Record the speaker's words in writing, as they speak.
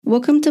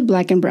Welcome to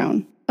Black and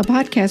Brown, a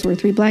podcast where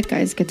three black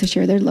guys get to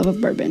share their love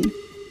of bourbon.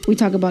 We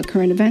talk about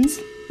current events,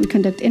 we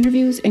conduct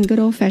interviews, and good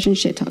old-fashioned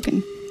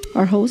shit-talking.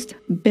 Our hosts,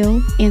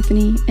 Bill,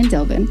 Anthony, and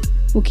Delvin,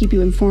 will keep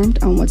you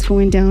informed on what's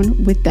going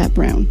down with that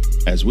brown.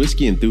 As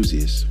whiskey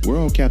enthusiasts, we're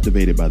all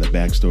captivated by the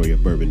backstory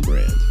of bourbon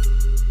brands.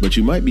 But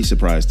you might be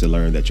surprised to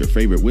learn that your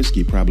favorite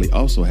whiskey probably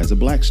also has a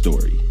black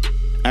story.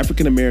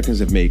 African Americans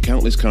have made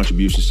countless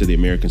contributions to the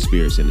American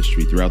spirits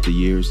industry throughout the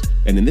years,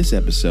 and in this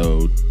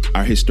episode,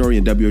 our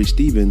historian W.H.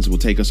 Stevens will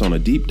take us on a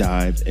deep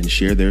dive and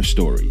share their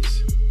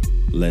stories.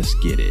 Let's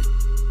get it.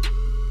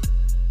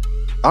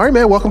 All right,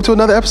 man, welcome to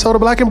another episode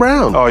of Black and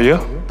Brown. Oh, yeah?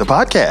 The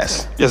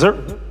podcast. Yes,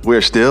 sir.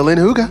 We're still in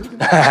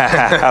Hooga.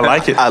 I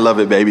like it. I love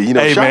it, baby. You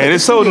know, hey, man,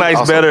 it's so nice.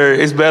 Awesome.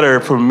 It's better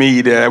for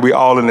me that we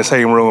all in the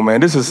same room, man.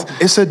 The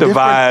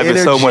vibe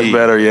is so much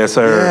better. Yes,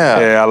 sir.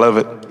 Yeah, I love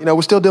it. You know,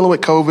 we're still dealing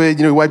with COVID.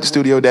 You know, we wiped the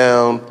studio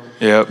down.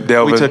 Yep,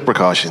 Delvin. We took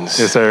precautions.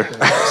 Yes, sir.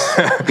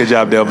 Good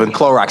job, Delvin.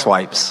 Clorox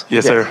wipes.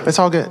 Yes, sir. It's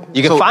all good.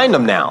 You can find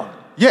them now.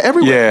 Yeah,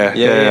 everywhere.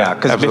 Yeah.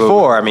 Because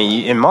before, I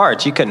mean, in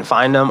March, you couldn't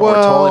find them or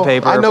toilet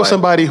paper. I know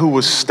somebody who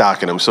was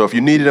stocking them, so if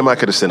you needed them, I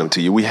could have sent them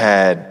to you. We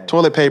had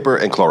toilet paper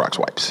and Clorox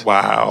wipes.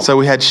 Wow. So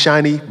we had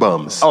shiny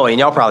bums. Oh, and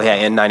y'all probably had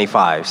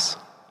N95s.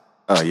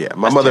 Oh, yeah.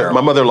 My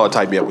mother-in-law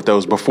typed me up with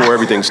those before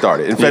everything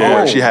started. In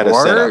February, she had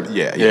us set up.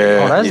 Yeah.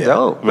 Oh, that's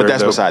dope. But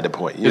that's beside the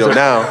point. You know,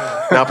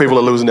 now people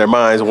are losing their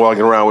minds and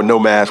walking around with no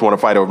mask, want to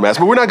fight over masks.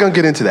 But we're not going to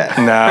get into that.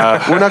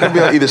 Nah. We're not going to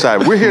be on either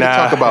side. We're here to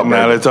talk about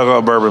bourbon. Let's talk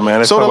about bourbon,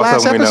 man. So the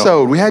last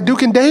episode, we had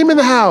Duke and Dame in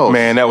the house.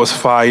 Man, that was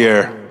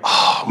fire.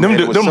 Oh,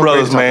 man, them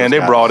brothers, man, they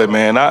brought it,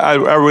 man. I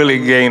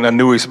really gained a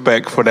new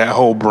respect for that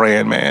whole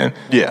brand, man.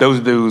 Yeah. Those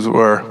dudes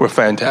were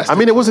fantastic. I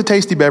mean, it was a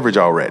tasty beverage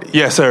already.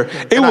 Yes, sur.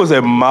 It was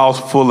a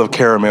mouthful of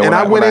caramel. And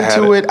I went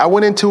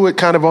into it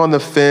kind of on the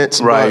fence.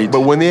 Right.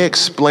 But when they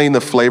explained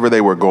the flavor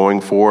they were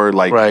going for,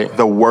 like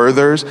the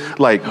Werther's,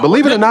 like,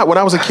 believe it or not, when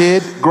I was a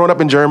kid growing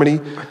up in Germany,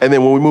 and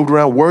then when we moved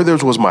around,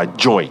 Werther's was my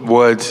joint.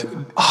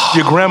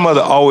 Your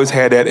grandmother always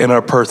had that in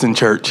her purse in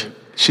church.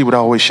 She would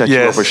always shut you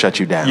up or shut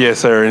you down. Yes,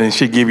 sir. And then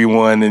she'd give you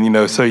one,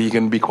 and so you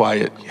can be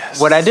quiet. Yes.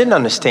 What I didn't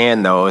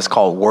understand, though, is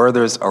called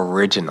Werther's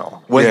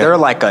Original. Was there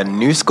like a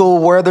new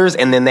school Werther's,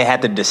 and then they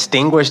had to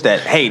distinguish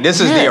that, hey,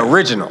 this is the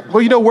original?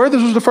 Well,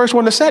 Werther's was the first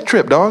one to set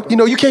trip, dog.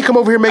 You can't come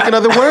over here making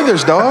other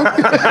Werther's, dog.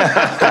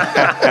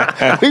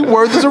 We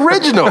Werther's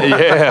Original.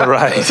 Yeah,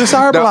 right. This is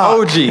our block.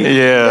 OG.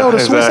 Yeah, the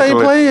Swiss ain't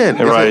playing.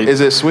 Right.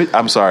 Is it Swiss?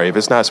 I'm sorry. If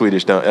it's not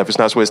Swedish, if it's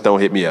not Swiss,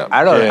 don't hit me up.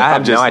 I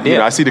have no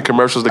idea. I see the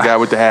commercials, the guy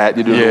with the hat.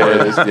 You do the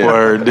Werther's.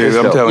 Word, dude.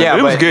 I'm telling you.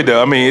 It was good,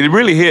 though. I mean, it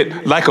really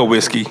hit like a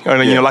whiskey,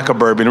 or, like a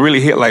bourbon. It really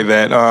hit like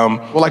that.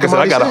 Like I said,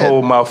 I got a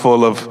whole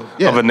mouthful of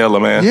vanilla,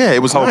 man. Yeah,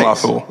 it was whole nice.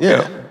 Mouthful.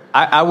 Yeah.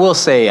 I will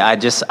say, I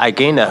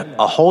gained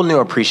a whole new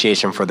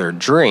appreciation for their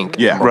drink,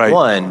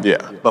 one,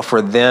 but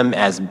for them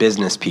as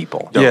business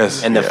people.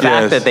 Yes. And the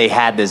fact that they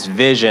had this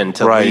vision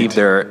to leave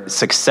their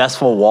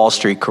successful Wall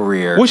Street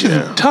career. Which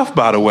is tough,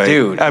 by the way.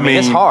 Dude, I mean,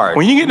 it's hard.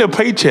 When you get a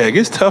paycheck,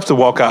 it's tough to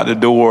walk out the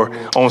door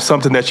on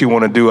something that you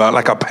want to do,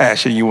 like a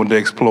passion you want to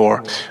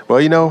explore.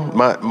 Well,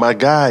 my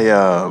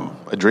guy...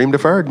 a dream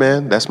deferred,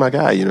 man. That's my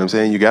guy. You know what I'm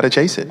saying? You got to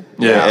chase it.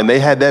 Yeah. And they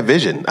had that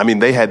vision. I mean,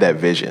 they had that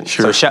vision.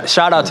 Sure. So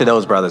shout out to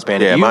those brothers, man.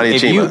 Yeah,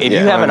 if you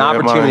have an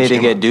opportunity to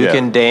get Duke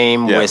and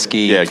Dame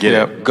whiskey, get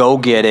it. Go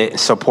get it.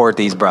 Support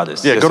these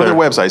brothers. Yeah, go to their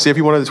website. See if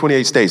you're one of the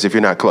 28 states, if you're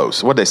not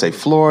close. What'd they say?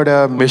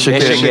 Florida,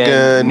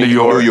 Michigan, New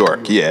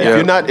York. Yeah. If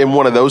you're not in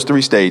one of those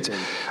three states,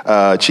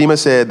 Chima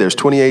said there's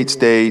 28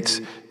 states.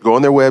 Go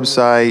on their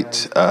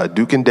website,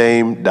 Duke and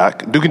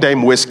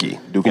Dame Whiskey,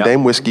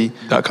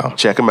 DukeandDameWhiskey.com.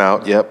 Check them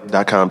out.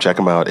 .com. Check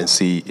them out and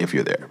see if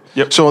you're there.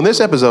 Yep. So on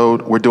this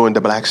episode, we're doing the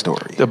Black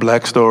Story. The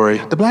Black Story.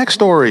 The Black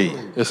Story.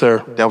 Yes,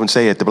 sir. Delvin,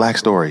 say it. The Black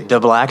Story. The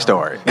Black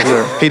Story. Yes,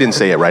 sir. He didn't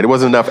say it right. It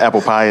wasn't enough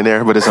apple pie in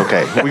there, but it's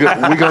okay.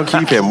 We're going to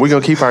keep him. We're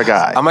going to keep our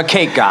guy. I'm a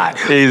cake guy.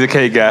 He's a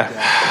cake guy.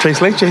 Tres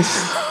leches.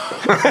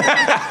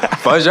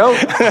 Fudge-o.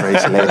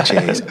 Tres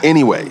leches.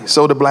 Anyway,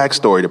 so the Black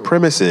Story, the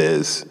premise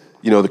is...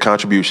 the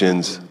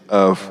contributions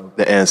of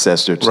the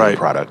ancestor to the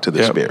product, to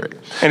the spirit.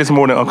 And it's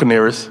more than Uncle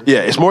Nearest. Yeah,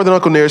 it's more than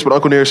Uncle Nearest, but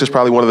Uncle Nearest is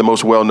probably one of the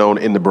most well-known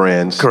in the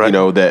brands, correct,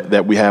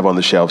 that we have on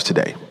the shelves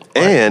today.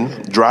 Right.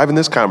 And driving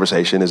this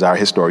conversation is our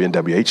historian,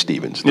 W.H.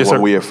 Stevens, the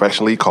one we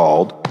affectionately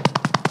called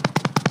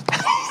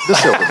the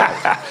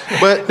Silverback.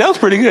 But that was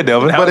pretty good,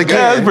 Delvin. But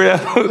again,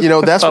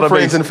 that's for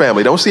friends and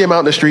family. Don't see him out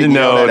in the street. And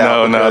no,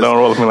 don't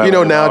roll with me like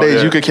that.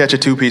 Nowadays you could catch a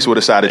two-piece with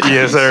a side of cheese.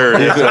 Yes, sir.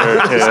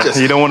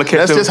 You don't want to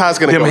catch that's just how it's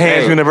going to go.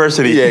 Hands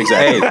University. Yeah,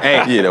 exactly.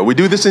 Hey. We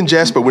do this in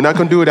jest, but we're not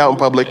going to do it out in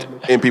public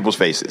in people's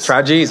faces.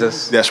 Try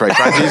Jesus. That's right.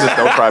 Try Jesus.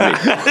 Don't try me.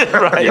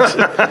 Right.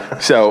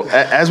 Yes. So,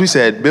 as we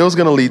said, Bill's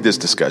going to lead this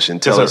discussion.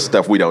 Tell us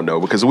stuff we don't know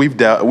because we've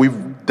dove.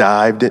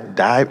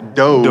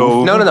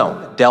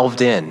 No.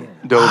 Delved in.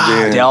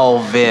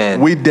 Delve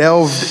in. We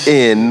delved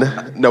in.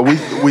 No, we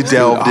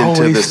delved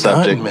into the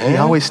subject. Man. He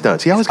always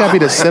stunts. He always got to be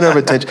the center of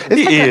attention.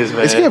 He is,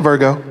 man. Is he a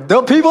Virgo?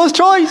 The people's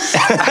choice.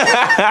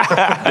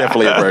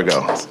 Definitely a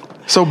Virgo.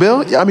 So,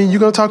 Bill, I mean, you're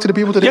going to talk to the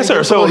people today? Yes,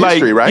 sir. So,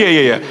 history, right?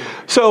 Yeah.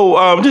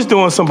 So, just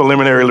doing some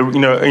preliminary,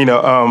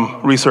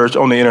 research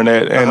on the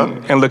internet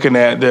and looking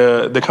at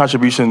the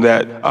contribution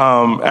that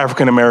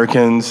African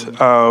Americans,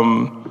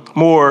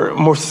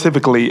 more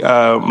specifically,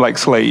 like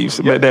slaves,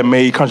 that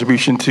made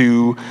contribution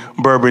to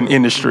bourbon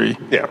industry.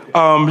 Yeah.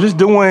 Just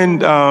doing,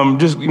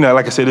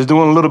 like I said, just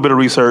doing a little bit of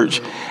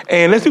research,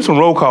 and let's do some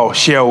roll call,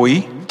 shall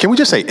we? Can we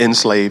just say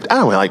enslaved? I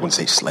don't like when they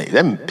say slave.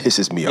 That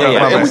pisses me off.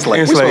 Enslaved.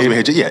 Enslaved. All Enslaved.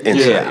 right.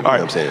 You know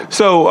what I'm saying?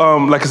 So,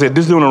 like I said,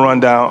 just doing a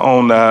rundown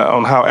on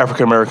how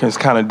African Americans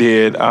kind of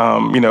did,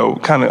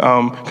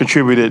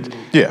 contributed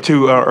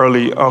to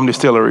early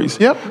distilleries.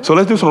 Yep. So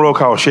let's do some roll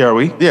call, shall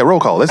we? Yeah, roll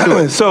call. Let's do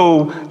it.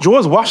 So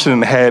George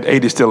Washington had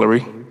a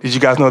distillery. Did you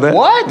guys know that?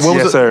 What?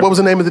 Sir. What was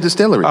the name of the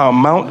distillery?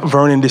 Mount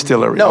Vernon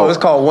Distillery. No, it was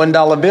called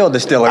 $1 Bill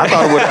Distillery.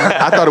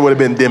 I thought it would have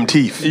been Dim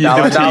Teeth.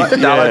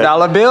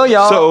 Dollar bill,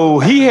 y'all. So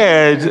he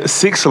had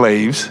 6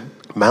 slaves.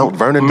 Mount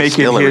Vernon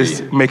Distillery.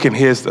 Making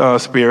his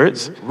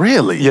spirits.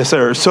 Really? Yes,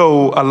 sir.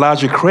 So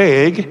Elijah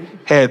Craig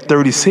had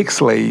 36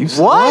 slaves.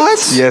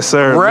 What? Yes,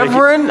 sir.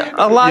 Reverend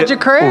Elijah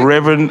Craig?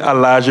 Reverend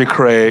Elijah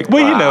Craig.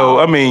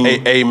 Well,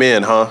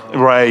 amen, huh?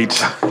 Right.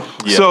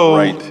 Yeah, so,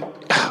 right.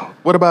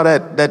 What about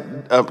that?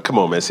 Come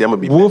on, man. See, I'm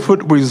going to be...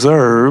 Woodford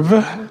Reserve.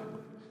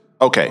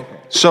 Okay.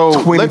 So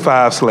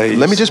 25 slaves.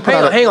 Let me just put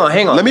hang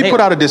on. Let me put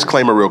out a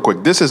disclaimer real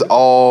quick. This is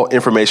all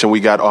information we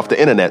got off the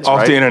internet, right?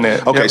 Off the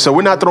internet. Okay, so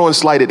we're not throwing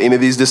slight at any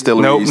of these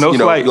distilleries. No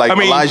slight. Like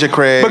Elijah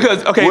Craig,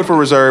 Woodford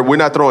Reserve. We're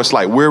not throwing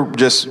slight. We're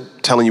just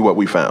telling you what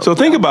we found. So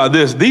think about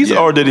this. These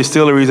are the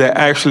distilleries that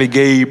actually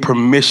gave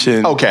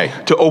permission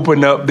to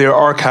open up their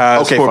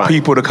archives for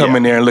people to come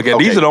in there and look at.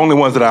 These are the only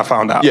ones that I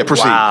found out. Yeah,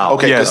 proceed. Wow.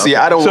 Okay, yeah. See,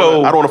 I don't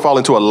want to fall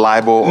into a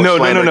libel or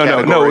slander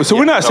category. No. So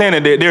we're not saying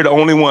that they're the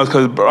only ones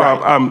because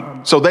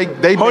so they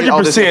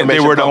 100%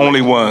 they were the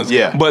only ones.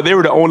 Yeah. But they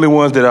were the only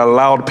ones that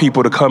allowed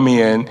people to come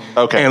in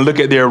and look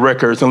at their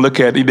records and look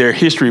at their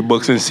history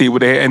books and see what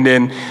they and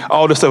then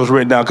all this stuff was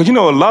written down. Because a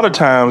lot of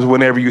times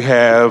whenever you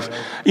have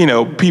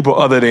people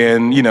other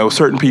than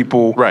certain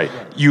people, right,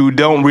 you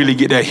don't really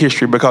get that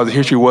history because the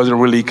history wasn't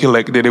really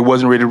collected. It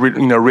wasn't really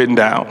written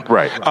down.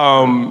 Right.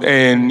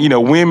 And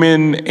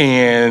women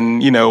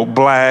and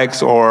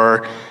blacks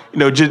or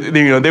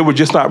they were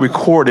just not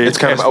recorded. It's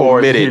kind of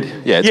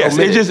omitted. Yes,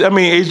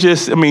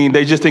 omitted.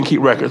 They just didn't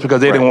keep records because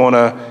they didn't want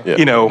to,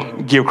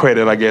 give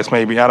credit. I guess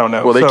maybe I don't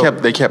know. Well,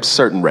 they kept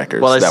certain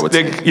records. Well,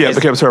 they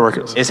kept certain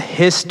records. It's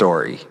his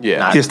story.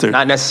 Yeah, history,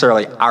 not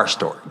necessarily our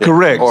story.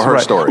 Correct, or her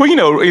story.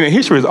 Well,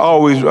 history is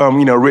always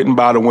written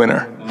by the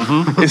winner.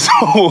 Mm-hmm. So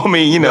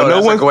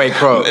no one's a great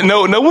quote.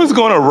 No one's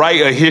going to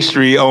write a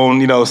history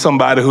on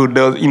somebody who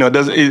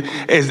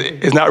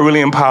is not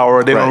really in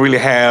power. They don't really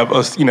have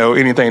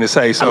anything to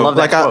say. So I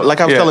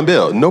was telling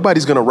Bill,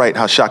 nobody's going to write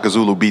how Shaka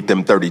Zulu beat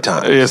them 30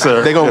 times. Yes,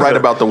 sir. They're going to write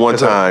about the one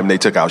time they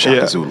took out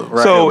Shaka Zulu.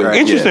 Right. So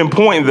interesting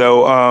point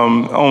though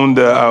on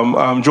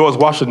the George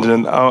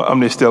Washington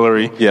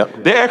distillery. Yeah,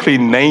 they actually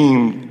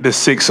named the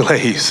 6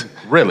 slaves.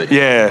 Really?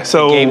 Yeah.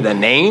 So he gave the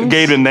names?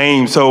 Gave the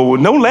names. So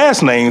no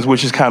last names,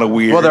 which is kind of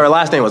weird. Well, their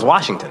last name was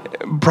Washington.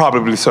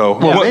 Probably so.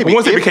 Well,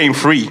 once it became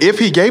free. If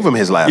he gave him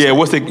his last name. Yeah,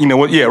 what's the,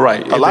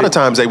 right. A lot of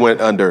times they went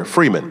under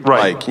Freeman.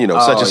 Right. Like,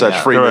 such and such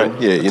Freeman.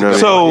 Right. Yeah, you know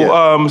what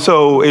I mean?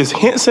 So it's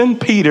Henson,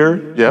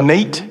 Peter,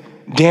 Nate,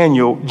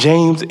 Daniel,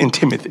 James, and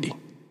Timothy.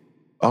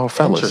 Oh,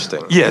 fellas.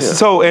 Interesting. Yes. Yeah.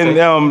 So,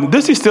 and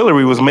this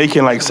distillery was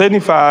making like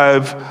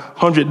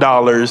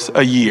 $7,500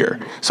 a year.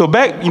 So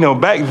back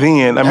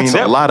then, that's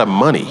a lot of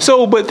money.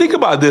 So, but think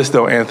about this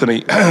though,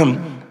 Anthony.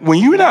 When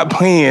you're not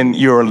paying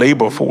your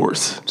labor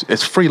force,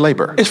 it's free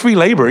labor. It's free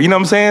labor. You know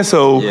what I'm saying?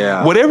 So,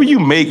 whatever you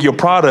make your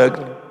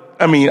product.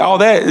 All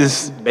that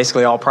is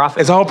basically all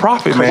profit. It's all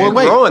profit, man.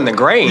 Well, growing the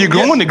grain. You're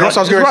growing the grain. That's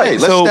what I was going to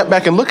say. Let's step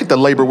back and look at the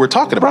labor we're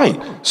talking about.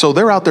 Right. So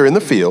they're out there in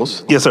the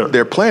fields. Yes, sir.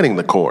 They're planting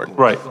the corn.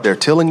 Right. They're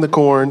tilling the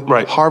corn.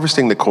 Right.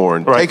 Harvesting the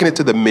corn. Right. Taking it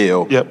to the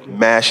mill. Yep.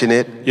 Mashing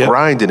it. Yep.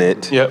 Grinding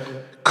it. Yep.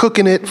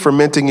 Cooking it.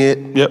 Fermenting it.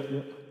 Yep.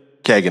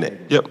 Kegging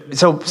it. Yep.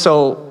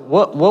 So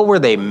what were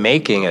they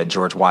making at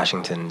George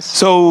Washington's?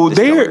 So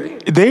their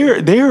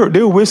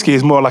whiskey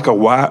is more like a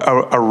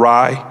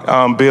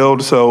rye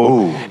build.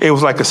 So it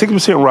was like a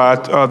 60% rye,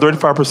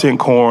 35%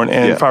 corn,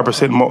 and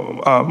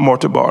 5%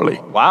 malted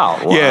barley. Wow.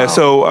 Yeah.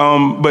 So,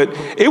 but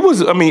it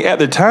was. At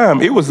the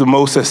time, it was the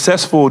most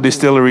successful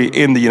distillery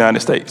in the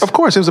United States. Of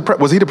course, it was.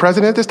 Was he the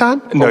president at this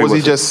time? No, or was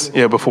he just?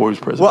 Yeah, before he was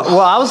president.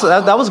 Well,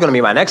 that was going to be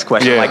my next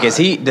question. Yeah. Like,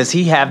 does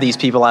he have these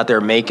people out there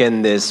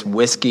making this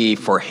whiskey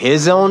for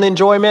his own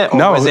enjoyment? Or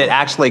no. was it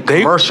actually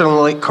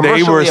commercially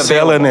They were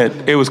selling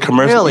available? it. It was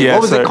commercial. Really? Yes,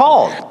 What was it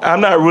called?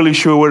 I'm not really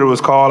sure what it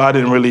was called. I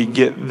didn't really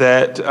get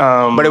that.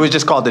 But it was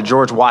just called the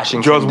George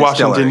Washington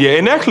Distillery. Yeah.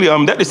 And actually,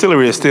 that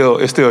distillery is still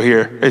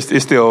here.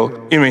 It's still.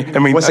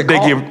 What's it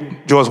called? Give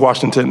George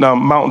Washington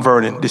Mount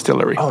Vernon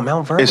Distillery. Oh,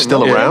 Mount Vernon. It's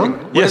still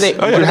around? Yes. Did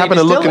you happen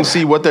to look and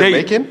see what they're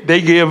making?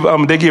 They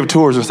give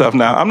tours and stuff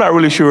now. I'm not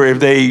really sure if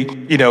they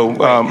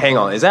hang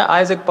on. Is that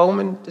Isaac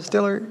Bowman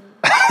Distillery?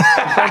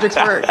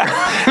 Fredericksburg.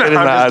 It is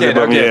not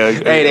Eisenberg, yeah.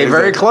 Hey, they're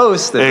very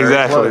close. They're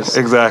Exactly, very close.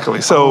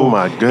 exactly. So, Oh,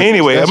 my goodness,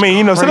 anyway, that's I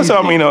mean, so that's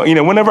crazy.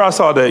 whenever I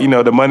saw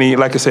the money,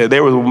 like I said,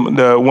 they were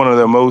one of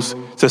the most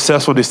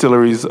successful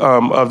distilleries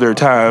of their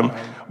time.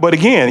 But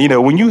again,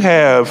 when you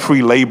have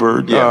free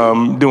labor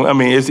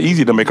it's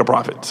easy to make a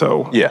profit.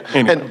 So Yeah.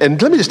 anyway.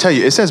 And let me just tell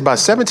you, it says by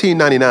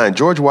 1799,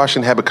 George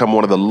Washington had become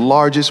one of the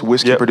largest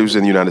whiskey producers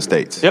in the United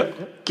States.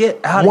 Yep. Get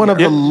out of One here.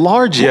 of the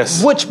largest.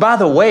 Yes. Which, by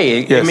the way,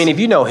 I Yes. mean, if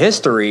you know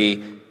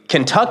history,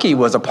 Kentucky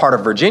was a part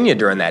of Virginia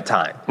during that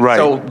time. Right.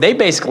 So they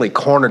basically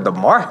cornered the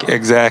market.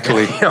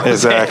 Exactly. know what I'm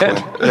Exactly.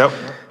 saying? Yep.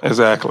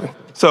 Exactly.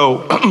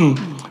 So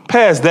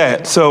past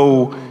that,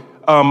 so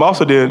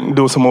also did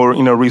do some more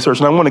research,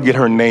 and I want to get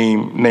her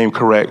name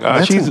correct.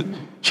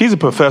 She's a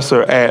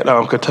professor at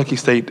Kentucky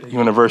State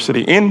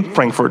University in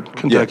Frankfort,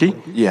 Kentucky.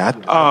 Yeah,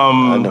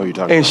 I know you're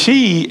talking And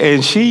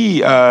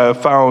she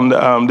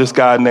found this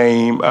guy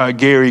named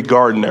Gary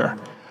Gardner.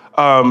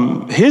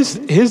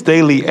 His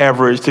daily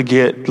average to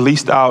get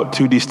leased out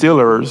to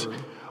distillers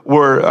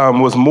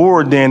was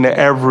more than the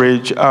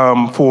average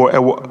for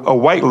a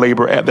white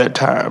labor at that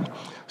time.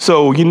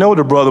 So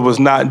the brother was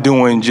not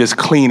doing just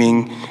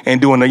cleaning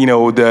and doing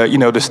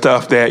the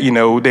stuff that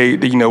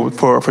they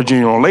for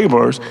general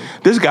laborers.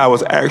 This guy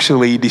was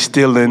actually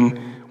distilling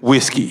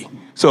whiskey.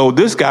 So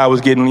this guy was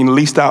getting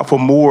leased out for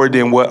more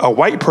than what a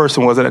white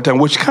person was at that time,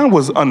 which kind of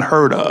was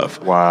unheard of.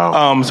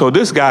 Wow. So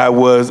this guy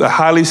was a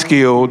highly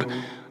skilled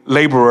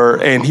laborer,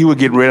 and he would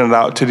get rented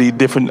out to the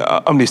different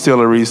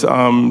distilleries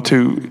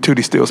to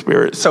distill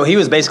spirits. So he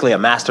was basically a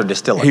master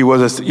distiller. He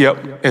was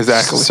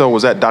exactly. So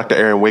was that Dr.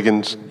 Aaron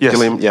Wiggins? Yes.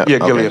 Gilliam? Yeah, Yeah,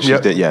 okay. Gilliam. She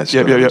Yep. did, yeah, she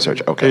Yep, did yep, research.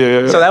 yep.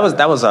 Okay. Yeah. So that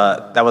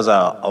was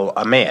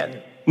a man.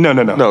 No.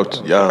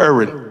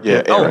 Erwin.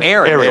 Yeah, Oh, Aaron.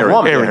 Aaron. A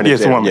woman. Aaron.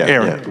 Yes, a woman. Yeah,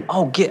 Aaron.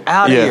 Oh, get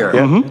out of here.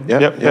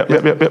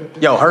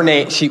 Yep. Yo, her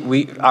name.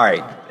 All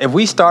right.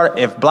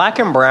 If Black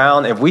and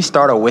Brown, if we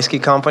start a whiskey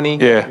company,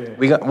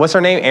 what's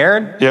her name?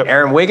 Aaron. Yep.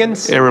 Aaron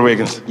Wiggins. Aaron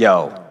Wiggins.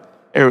 Yo.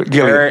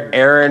 Gilliam.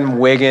 Aaron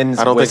Wiggins.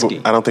 I don't whiskey.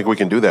 think we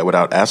can do that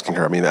without asking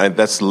her. I mean,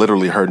 that's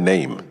literally her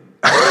name.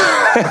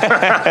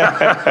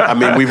 I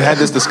mean, we've had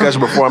this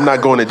discussion before. I'm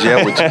not going to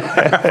jail with you,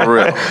 for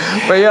real.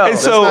 But yo,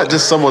 It's not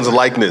just someone's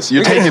likeness.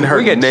 You're taking her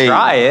we can name.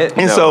 try it.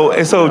 And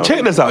so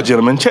check this out,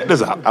 gentlemen. Check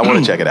this out. I want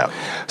to check it out.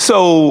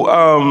 So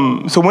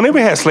whenever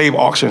we had slave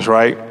auctions,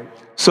 right?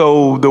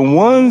 So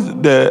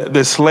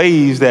the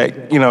slaves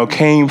that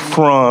came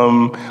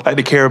from like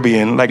the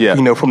Caribbean,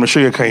 from the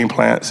sugarcane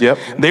plants. Yep.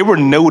 They were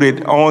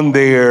noted on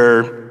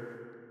their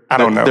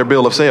Their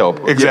bill of sale.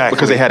 Exactly. Yeah,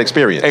 because they had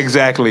experience.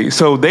 Exactly.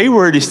 So they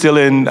were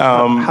distilling.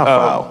 How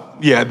foul.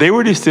 They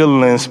were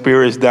distilling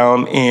spirits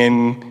down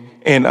in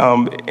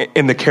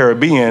the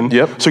Caribbean.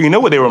 Yep. So you know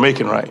what they were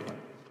making, right?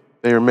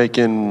 They were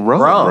making rum,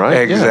 Rum. right?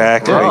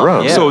 Exactly. Yeah,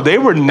 rum. Yeah. So they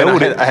were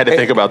noted. I had to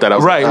think about that. I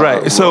was Right.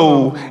 like,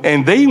 So,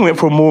 and they went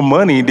for more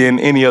money than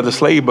any other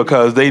slave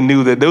because they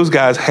knew that those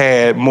guys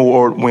had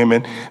more, or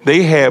women,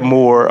 they had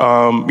more,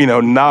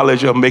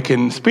 knowledge of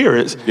making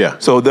spirits. Yeah.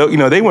 So,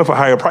 they went for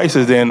higher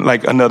prices than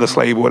like another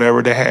slave or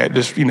whatever that had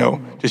just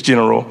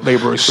general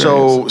labor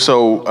experience.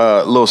 So,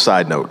 little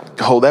side note.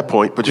 Hold that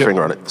point. Put your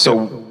finger on it.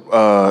 So,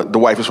 the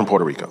wife is from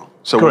Puerto Rico.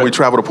 So when we Correct.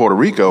 travel to Puerto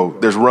Rico,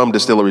 there's rum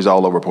distilleries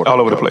all over Puerto Rico.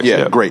 All over the place, Yeah,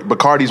 yeah. great.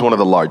 Bacardi's one of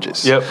the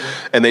largest. Yep.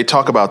 And they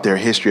talk about their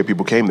history of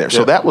people came there. So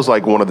Yep. that was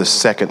like one of the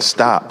second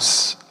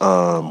stops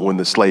when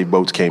the slave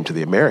boats came to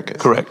the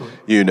Americas. Correct.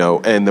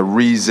 And the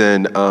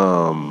reason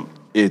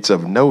it's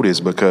of note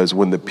is because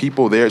when the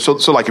people there, so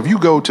like if you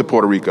go to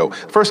Puerto Rico,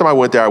 first time I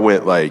went there, I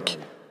went like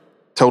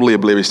totally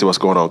oblivious to what's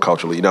going on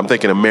culturally. I'm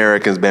thinking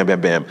Americans, bam,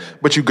 bam, bam.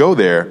 But you go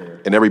there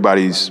and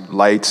everybody's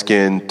light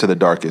skin to the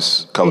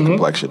darkest color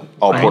complexion,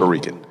 all Puerto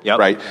Rican,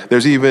 right?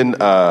 There's even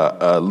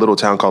a little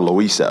town called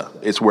Loíza.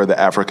 It's where the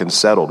Africans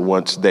settled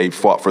once they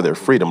fought for their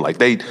freedom. Like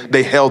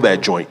they held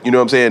that joint. You know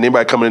what I'm saying?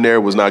 Anybody coming in there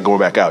was not going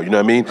back out. You know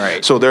what I mean?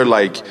 Right. So they're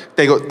like,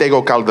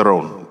 Tego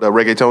Calderón, the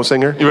reggaeton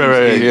singer.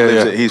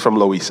 Right. He's from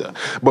Loíza.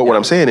 But what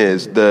I'm saying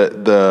is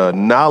the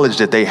knowledge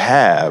that they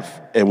have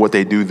and what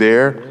they do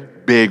there,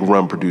 big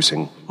rum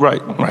producing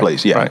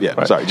place. Yeah.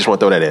 Sorry, just want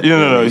to throw that in.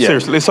 No, Yeah.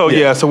 seriously. So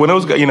so when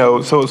those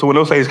so when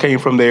those slaves came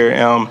from there,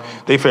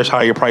 they fetched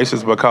higher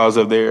prices because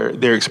of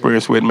their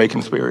experience with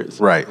making spirits.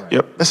 Right.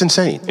 Yep. That's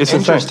insane. It's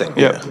Interesting.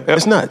 Insane. Yep.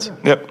 It's nuts.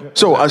 Yep.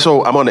 So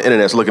I'm on the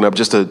internet looking up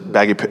just to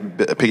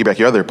piggyback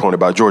your other point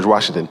about George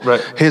Washington.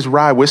 Right. His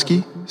rye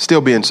whiskey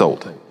still being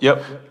sold.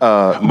 Yep.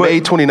 May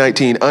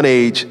 2019,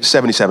 unaged,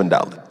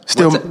 $77.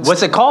 Still,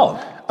 What's it called?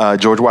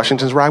 George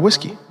Washington's rye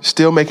whiskey.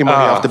 Still making money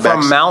off the back.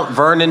 From Mount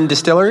Vernon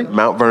Distillery?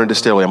 Mount Vernon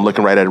Distillery. I'm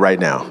looking right at it right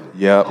now.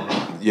 Yep.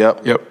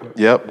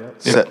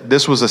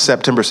 This was a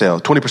September sale,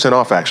 20%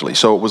 off actually.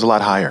 So it was a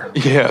lot higher.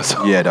 Yeah.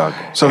 So, Yeah, dog.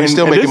 So he's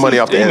still making money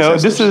off the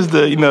ancestors. This is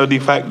the de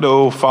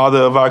facto father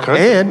of our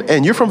country.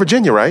 And you're from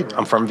Virginia, right?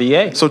 I'm from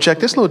VA. So check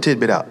this little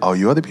tidbit out. Oh,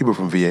 you other people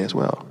from VA as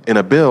well. In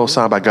a bill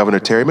signed by Governor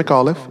Terry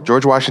McAuliffe,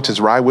 George Washington's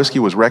rye whiskey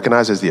was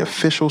recognized as the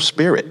official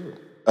spirit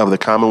of the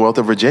Commonwealth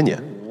of Virginia.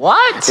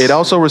 What? It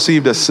also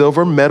received a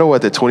silver medal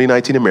at the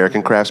 2019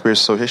 American Craft Spirits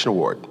Association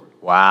Award.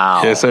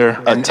 Wow. Yes,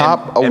 sir. A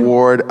top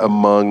award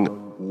among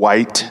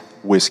white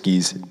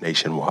whiskeys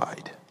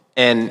nationwide.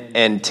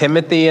 And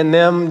Timothy and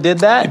them did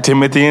that?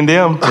 Timothy and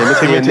them.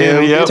 Timothy and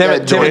them.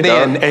 Yep. Timothy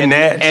and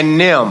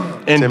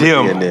Nim. And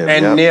them.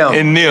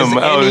 And Nim.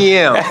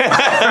 N-E-M.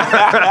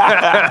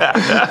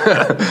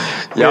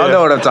 Y'all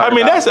know what I'm talking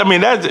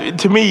about.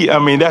 To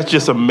me, that's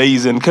just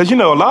amazing. Because, a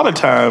lot of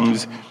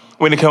times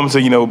when it comes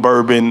to,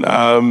 bourbon,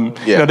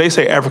 they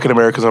say African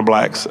Americans are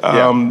blacks.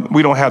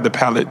 We don't have the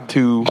palate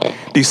to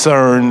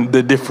discern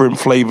the different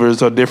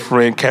flavors or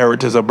different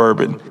characters of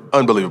bourbon.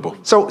 Unbelievable.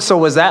 So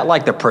was that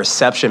like the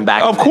perception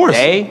back in the day? Of course.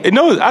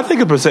 No, I think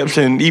the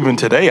perception even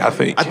today, I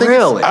think.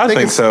 Really? I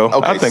think so.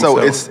 Okay, I think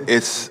so so.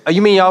 it's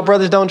you mean y'all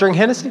brothers don't drink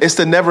Hennessy? It's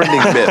the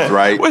never-ending myth,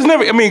 right? Well, it's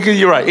never. Because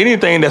you're right.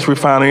 Anything that's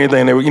refined,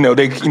 anything that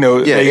they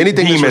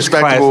anything deem that's as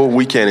respectable, class,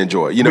 we can't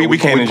enjoy. We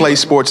can't we play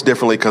enjoy. sports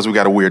differently because we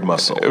got a weird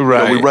muscle.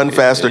 Right. We run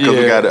faster because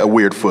we got a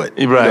weird foot.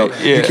 Right.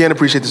 You can't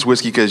appreciate this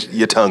whiskey because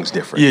your tongue's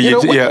different.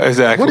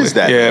 Exactly. What is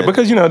that? Yeah,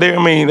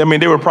 man? because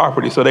they were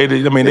property, so they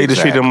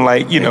just treat them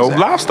like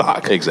livestock.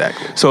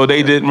 Exactly. So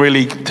they didn't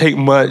really take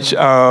much,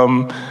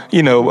 thought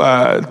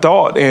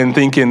in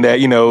thinking that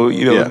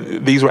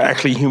these were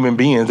actually human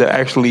beings that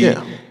actually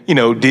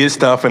did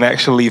stuff and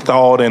actually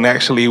thought and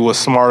actually was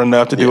smart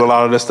enough to do a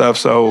lot of this stuff.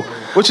 So,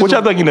 which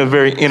I think is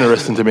very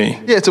interesting to me.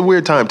 Yeah, it's a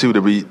weird time too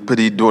to be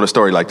doing a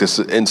story like this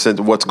in sense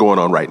of what's going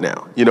on right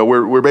now.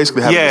 We're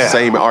basically having the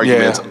same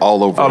arguments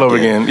all over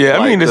again.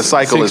 Yeah, the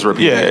cycle is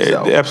repeating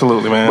itself.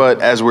 Absolutely, man.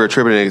 But as we're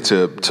attributing it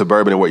to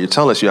bourbon and what you're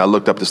telling us, I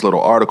looked up this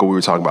little article we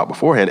were talking about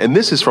beforehand, and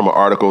this is from an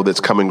article that's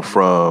coming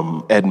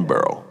from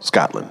Edinburgh,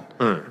 Scotland.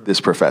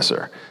 This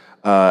professor.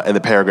 And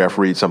the paragraph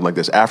reads something like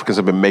this. Africans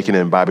have been making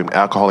and imbibing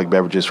alcoholic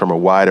beverages from a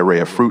wide array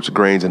of fruits,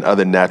 grains, and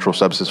other natural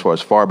substances for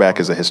as far back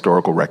as the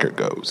historical record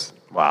goes.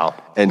 Wow.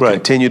 And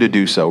continue to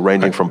do so,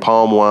 ranging from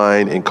palm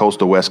wine in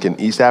coastal West and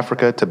East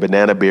Africa to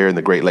banana beer in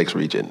the Great Lakes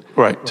region,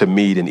 to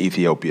mead in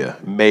Ethiopia,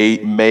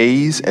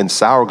 maize and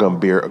sorghum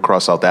beer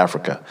across South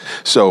Africa.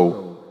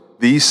 So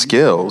these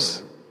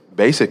skills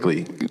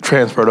basically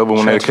transferred over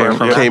when they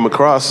came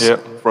across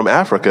from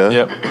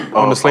Africa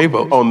on the slave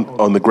boat.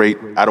 On the great,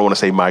 I don't want to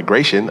say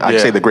migration,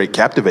 I'd say the great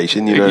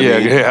captivation, you know what I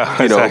mean?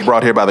 Exactly.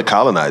 Brought here by the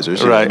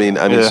colonizers, you know what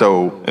I mean?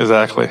 So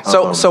exactly.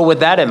 So with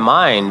that in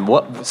mind,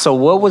 what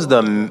was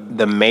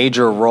the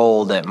major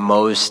role that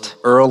most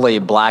early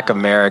Black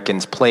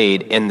Americans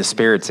played in the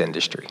spirits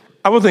industry?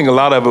 I would think a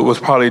lot of it was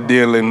probably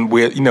dealing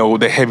with,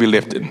 the heavy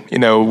lifting,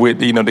 with,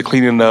 the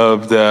cleaning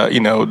of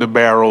the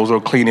barrels or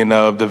cleaning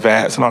of the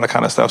vats and all that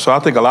kind of stuff. So I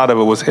think a lot of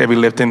it was heavy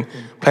lifting,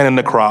 planting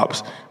the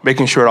crops,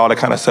 making sure all that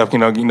kind of stuff,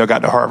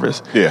 got to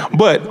harvest. Yeah.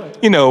 But,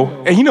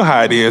 and you know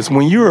how it is,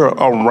 when you're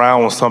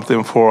around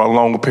something for a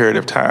long period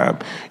of time,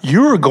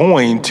 you're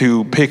going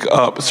to pick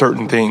up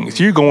certain things.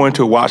 You're going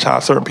to watch how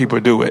certain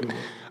people do it.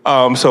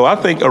 So I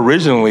think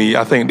originally,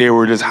 they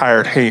were just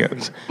hired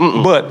hands.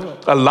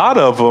 But a lot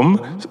of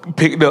them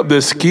picked up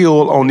the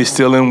skill on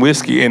distilling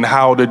whiskey and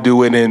how to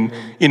do it in,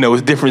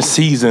 with different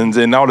seasons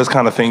and all this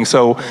kind of thing.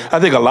 So I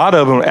think a lot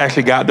of them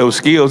actually got those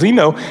skills, and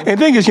the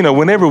thing is,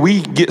 whenever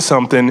we get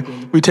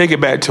something, we take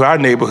it back to our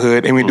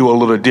neighborhood and we do a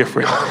little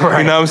different. Right.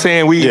 You know what I'm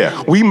saying?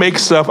 We make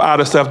stuff out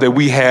of stuff that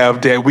we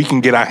have that we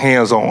can get our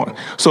hands on.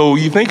 So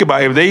you think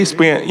about if they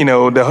spent,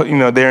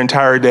 their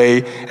entire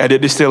day at the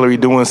distillery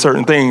doing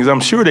certain things, I'm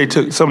sure they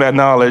took some of that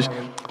knowledge,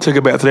 took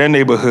it back to their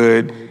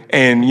neighborhood,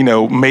 and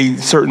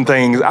made certain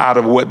things out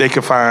of what they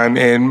could find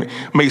and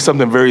make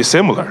something very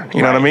similar.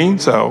 You know what I mean?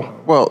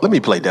 So, well, let me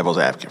play devil's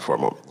advocate for a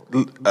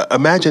moment.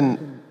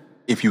 Imagine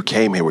if you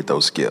came here with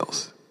those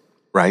skills,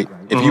 right?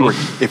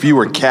 If you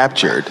were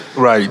captured,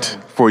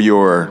 for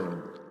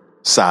your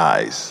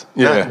size,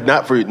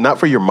 not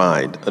for your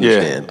mind.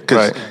 Understand?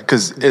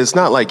 Because it's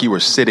not like you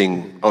were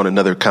sitting on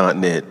another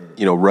continent,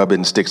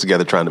 rubbing sticks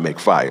together trying to make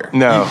fire.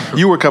 No.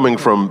 You were coming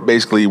from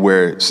basically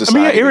where society...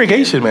 you had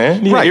irrigation,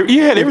 man. You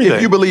had everything.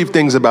 If you believe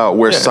things about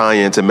where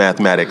science and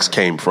mathematics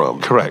came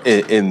from. Correct.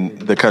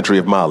 In the country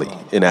of Mali,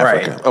 in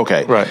Africa. Right.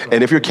 Okay. Right.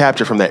 And if you're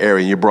captured from that area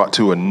and you're brought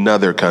to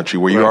another country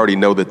where you already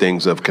know the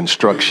things of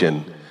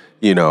construction,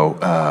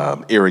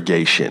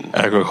 irrigation,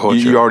 agriculture.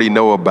 You already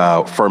know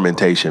about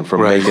fermentation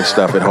from making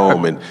stuff at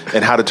home and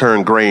how to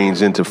turn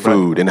grains into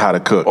food and how to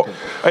cook.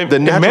 The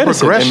natural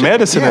progression.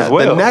 Medicine as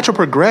well. The natural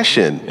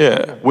progression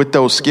with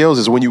those skills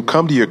is when you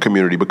come to your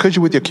community, because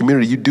you're with your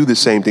community, you do the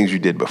same things you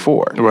did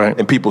before. Right.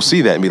 And people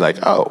see that and be like,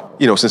 oh,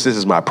 since this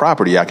is my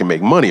property, I can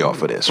make money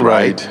off of this.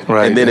 Right.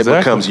 And then it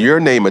becomes your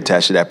name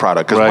attached to that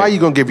product. Because why are you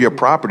going to give your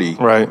property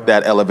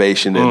that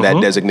elevation and that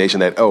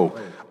designation that,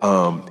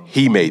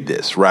 he made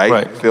this,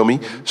 right? Feel me?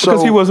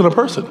 Because he wasn't a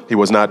person. He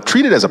was not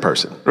treated as a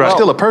person. Right. He's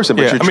still a person,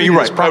 but you're treated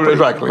as property.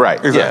 Exactly.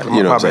 Right. Exactly. Yeah,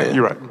 you know what I'm saying?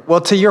 You're right. Well,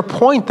 to your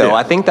point, though,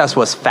 I think that's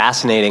what's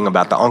fascinating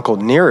about the Uncle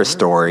Nearest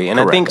story. And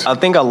Correct. I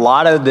think a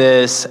lot of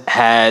this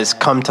has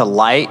come to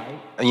light.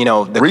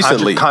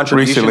 The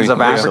contributions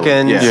of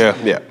Africans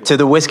to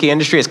the whiskey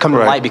industry has come to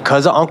light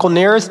because of Uncle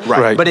Nearest.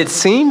 Right. But it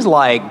seems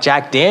like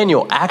Jack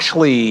Daniel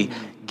actually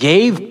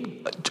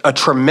gave a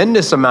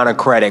tremendous amount of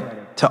credit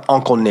to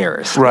Uncle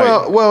Nearest?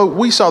 Right. Well,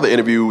 we saw the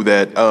interview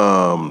that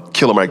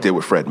Killer Mike did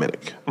with Fred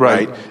Minnick.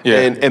 Right. Yeah.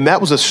 And that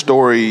was a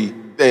story.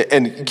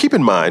 And keep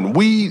in mind,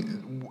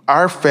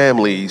 our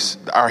families,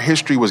 our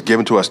history was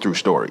given to us through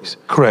stories.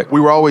 Correct. We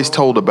were always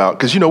told about,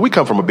 because, we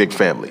come from a big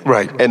family.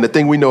 Right. And the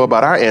thing we know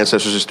about our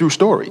ancestors is through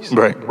stories.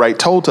 Right.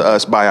 Told to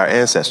us by our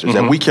ancestors.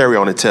 And we carry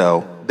on and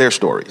tell their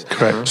stories.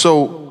 Correct.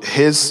 So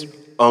his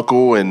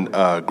uncle and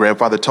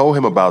grandfather told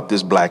him about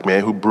this black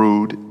man who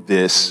brewed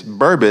this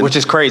bourbon. Which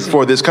is crazy.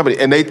 For this company.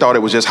 And they thought it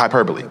was just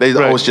hyperbole. They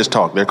always just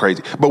talk. They're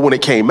crazy. But when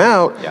it came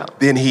out,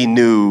 then he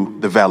knew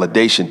the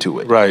validation to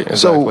it. Right,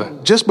 exactly.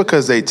 So just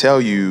because they tell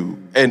you,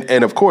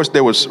 and of course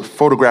there was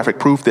photographic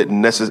proof that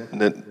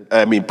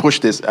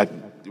pushed this,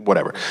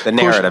 The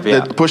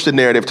narrative, pushed the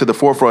narrative to the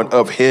forefront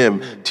of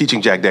him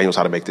teaching Jack Daniels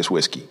how to make this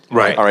whiskey.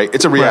 Right. All right.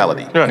 It's a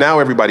reality. Right. Now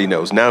everybody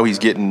knows. Now he's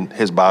getting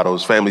his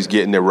bottles, family's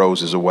getting their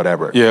roses or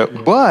whatever. Yeah.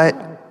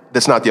 But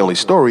that's not the only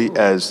story,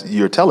 as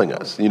you're telling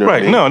us. You know what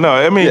I mean? No.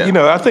 I mean,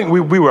 I think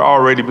we were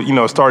already,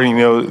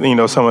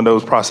 starting, some of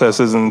those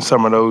processes and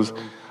some of those,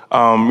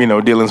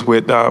 dealings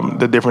with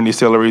the different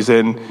distilleries,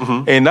 and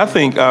I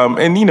think,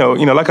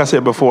 like I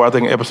said before, I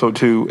think episode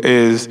 2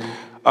 is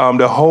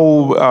the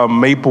whole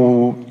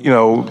maple,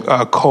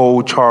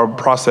 cold char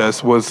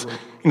process was.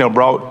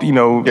 Brought,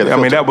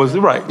 that was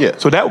right. Yeah.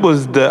 So that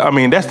was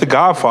that's the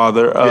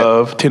godfather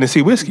of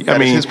Tennessee whiskey. That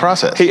is his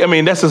process.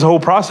 That's his whole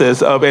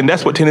process and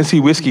that's what Tennessee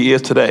whiskey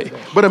is today.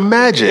 But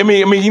imagine.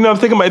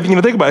 Think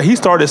about it. He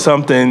started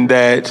something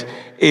that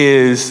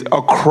is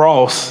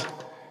across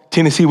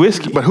Tennessee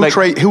whiskey. But who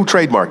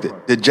trademarked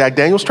it? Did Jack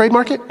Daniels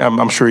trademark it?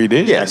 I'm sure he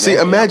did. Yeah. See,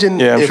 imagine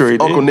if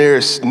Uncle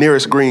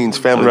Nearest Green's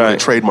family would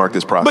trademarked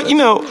this process.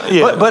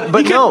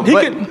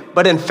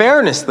 But in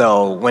fairness,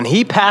 though, when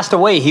he passed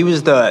away, he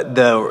was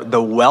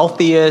the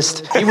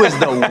wealthiest. He was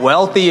the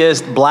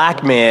wealthiest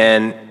black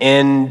man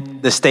in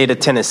the state of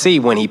Tennessee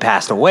when he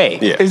passed away.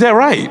 Yeah. Is that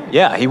right?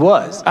 Yeah, he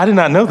was. I did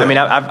not know that.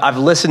 I've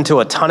listened to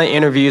a ton of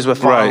interviews with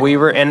Fawn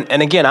Weaver,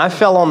 and again, I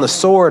fell on the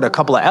sword a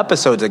couple of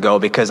episodes ago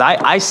because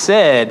I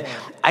said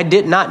I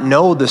did not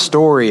know the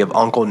story of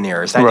Uncle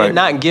Nearest. I did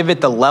not give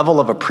it the level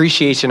of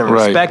appreciation and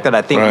respect that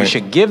I think we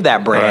should give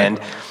that brand.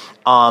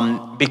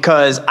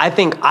 Because I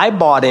think I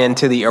bought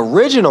into the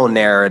original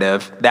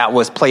narrative that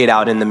was played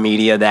out in the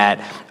media that,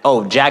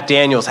 Jack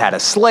Daniels had a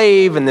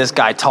slave and this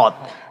guy taught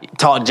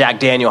Jack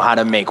Daniel how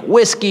to make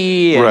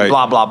whiskey and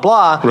blah, blah,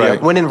 blah.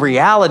 Right. When in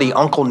reality,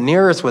 Uncle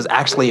Nearest was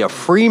actually a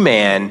free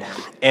man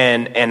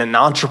and an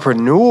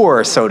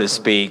entrepreneur, so to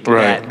speak,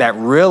 that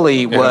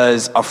really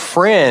was a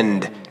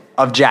friend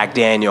of Jack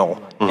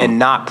Daniel and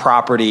not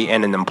property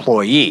and an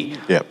employee.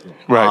 Yeah.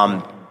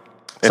 Right.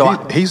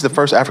 So he's the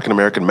first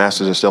African-American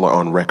master distiller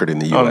on record in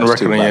the U.S. On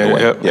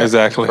record,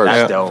 exactly.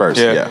 That's dope.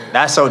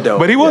 That's so dope.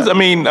 But he was,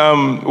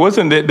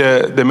 wasn't it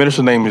the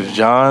minister's name is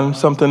John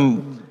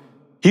something?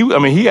 He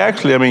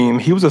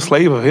was a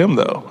slave of him,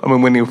 though.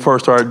 When he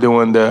first started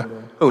doing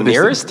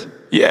Nearest?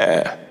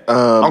 Yeah.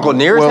 Uncle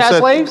Nearest had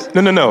slaves?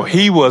 No.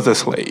 He was a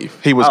slave.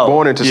 He was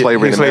born into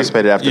slavery and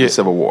emancipated after the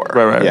Civil War.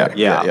 Right.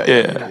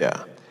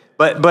 Yeah.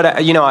 But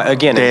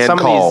again, Dan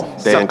Call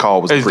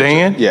was the preacher.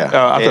 Dan? Yeah. I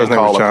thought his name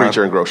was a John.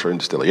 preacher and grocer and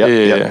distiller.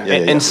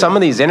 In some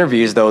of these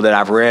interviews, though, that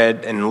I've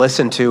read and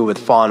listened to with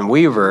Fawn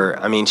Weaver,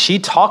 she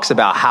talks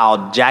about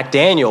how Jack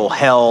Daniel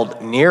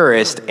held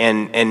Nearest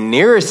and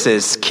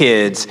Nearest's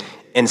kids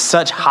in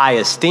such high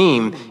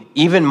esteem,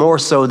 even more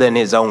so than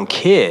his own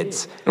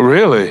kids.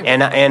 Really?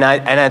 And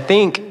I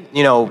think,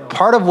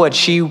 part of what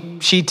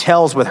she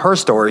tells with her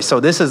story,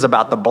 so this is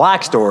about the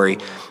black story,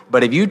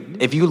 but if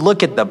you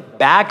look at the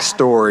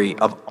backstory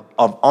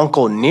of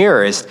Uncle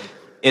Nearest,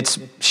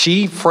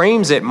 she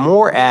frames it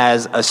more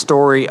as a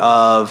story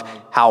of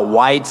how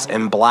whites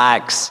and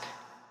blacks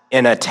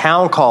in a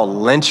town called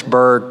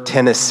Lynchburg,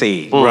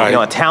 Tennessee,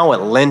 a town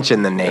with Lynch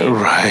in the name,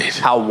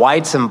 how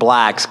whites and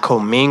blacks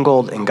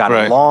commingled and got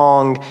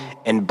along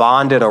and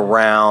bonded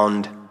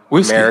around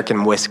whiskey.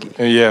 American whiskey.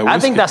 Yeah, I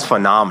think that's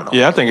phenomenal.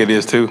 Yeah, I think it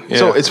is too. Yeah,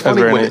 so it's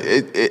funny when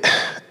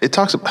it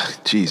talks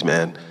about, geez,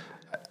 man,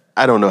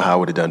 I don't know how I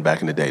would have done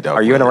back in the day, dog.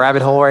 Are you in a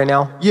rabbit hole right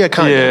now? Yeah,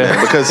 kind of,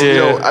 man.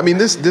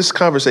 Because, this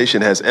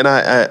conversation has, and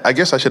I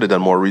guess I should have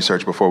done more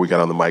research before we got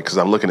on the mic, because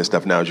I'm looking at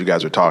stuff now as you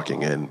guys are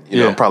talking, and,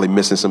 I'm probably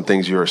missing some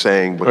things you were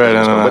saying.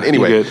 But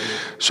anyway,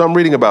 so I'm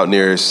reading about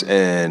Nearest,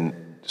 and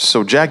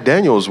so Jack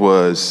Daniels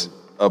was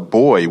a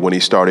boy when he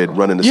started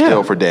running the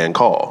still for Dan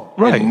Call.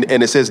 Right.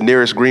 And it says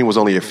Nearest Green was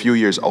only a few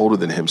years older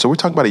than him. So we're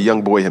talking about a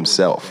young boy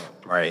himself.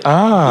 Right.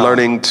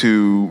 Learning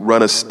to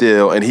run a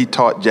still, and he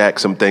taught Jack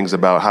some things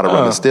about how to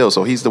run a still.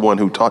 So he's the one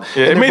who taught.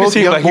 Yeah, it made it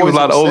seem like he was a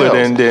lot older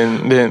than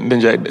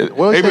Jack.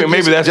 Well,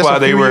 maybe that's why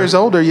they were years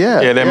older.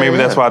 Yeah. Maybe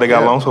that's why they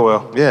got along so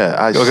well.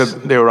 Yeah, because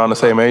they were around the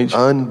same age.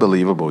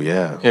 Unbelievable.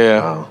 Yeah. Yeah.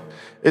 Wow.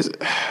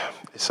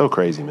 It's so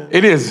crazy, man.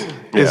 It is.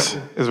 It's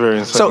very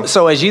insane.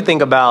 So as you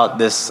think about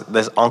this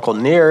Uncle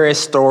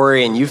Nearest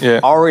story, and you've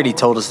already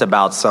told us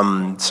about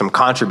some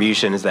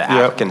contributions that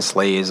African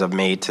slaves have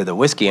made to the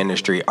whiskey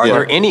industry, are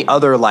there any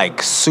other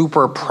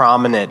super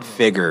prominent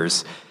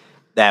figures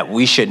that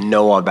we should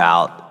know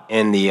about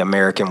in the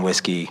American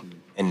whiskey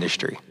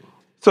industry?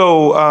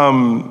 So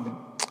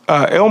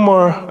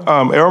Elmer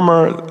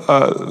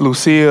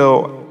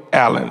Lucille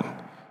Allen,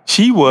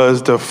 she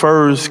was the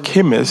first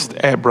chemist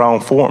at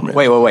Brown-Forman.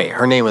 Wait.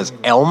 Her name was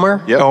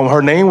Elmer? Yep.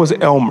 Her name was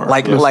Elmer.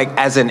 Like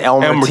as in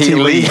Elmer T.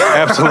 Lee?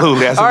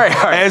 Absolutely. All right.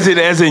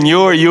 As in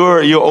your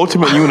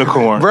ultimate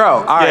unicorn. Bro,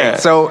 all right.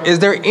 So is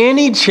there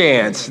any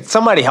chance,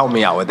 somebody help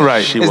me out with this.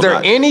 Right. Is there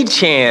any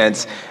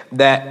chance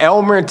that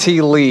Elmer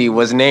T. Lee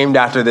was named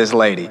after this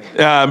lady?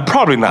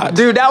 Probably not.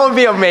 Dude, that would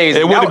be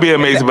amazing. It wouldn't be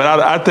amazing, but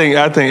I think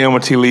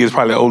Elmer T. Lee is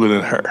probably older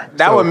than her.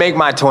 That would make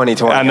my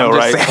 2020. I know,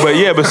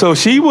 right? But so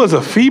she was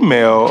a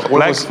female,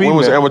 black female. When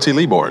was Elmer T.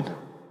 Lee born?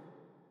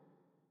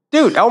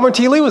 Dude, Elmer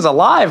T. Lee was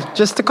alive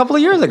just a couple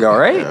of years ago,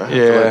 right?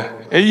 Yeah,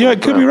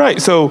 it could be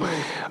right. So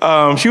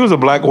she was a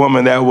black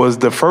woman that was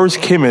the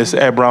first chemist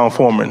at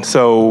Brown-Forman.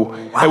 So,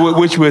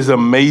 which was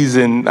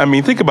amazing. I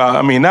mean, think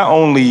about, not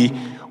only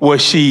was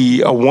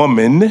she a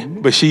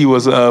woman, but she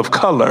was of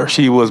color.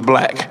 She was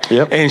black.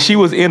 Yep. And she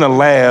was in a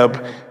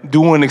lab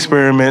doing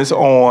experiments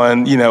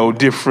on,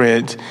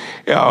 different,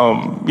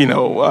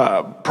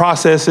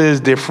 processes,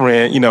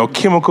 different,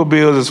 chemical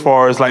builds as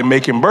far as like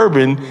making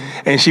bourbon.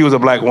 And she was a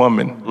black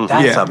woman.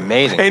 That's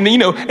amazing. And,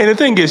 and the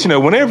thing is,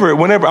 whenever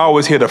I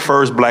always hear the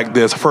first black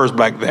this, first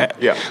black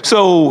that. Yeah.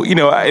 So,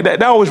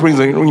 that always rings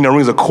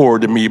a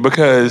chord to me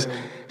because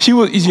she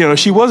was,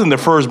 she wasn't the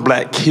first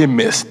black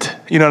chemist.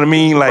 You know what I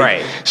mean? Like,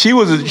 right. she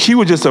was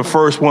just the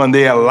first one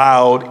they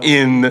allowed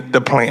in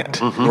the plant.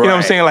 Mm-hmm. You know what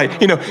I'm saying? Like,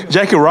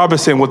 Jackie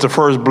Robinson was the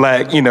first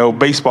black,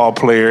 baseball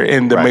player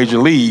in the major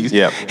leagues.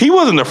 Yep. He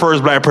wasn't the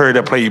first black player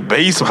that played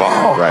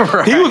baseball.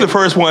 Right. He was the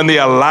first one they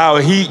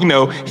allowed.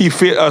 He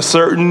fit a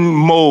certain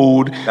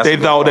mold. They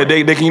thought that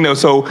they can,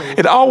 so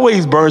it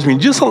always burns me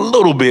just a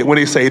little bit when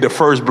they say the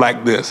first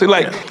black this.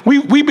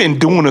 We've been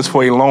doing this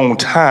for a long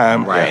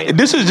time. Right.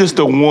 This is just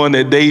the one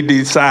that they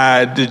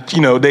decide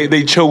that,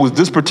 they chose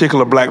this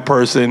particular black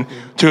person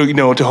to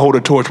hold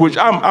a torch, which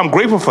I'm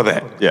grateful for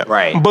that. Yeah.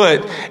 Right.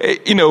 But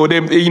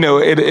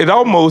it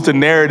almost, the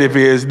narrative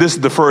is this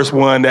is the first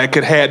one that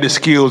could have the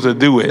skills to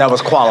do it. That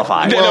was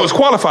qualified. That was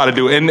qualified to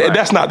do it, and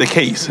that's not the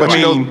case. But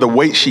the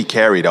weight she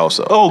carried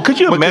also. Oh, could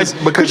you imagine?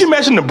 Could you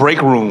imagine the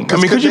break room?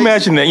 Could you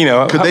imagine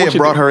that? Could they have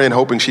brought her in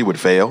hoping she would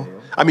fail?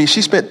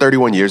 She spent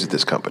 31 years at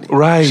this company.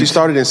 Right. She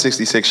started in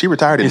 66. She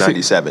retired in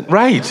 97.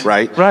 Right.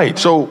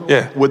 So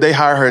would they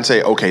hire her and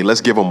say, okay,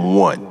 let's give them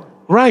one?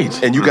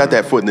 Right. And you got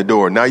that foot in the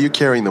door. Now you're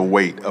carrying the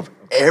weight of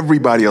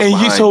everybody else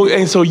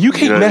behind so you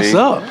can't mess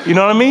up. You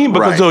know what I mean?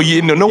 Because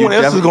no one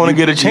else is going to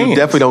get a chance. You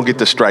definitely don't get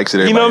the strikes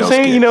that everybody else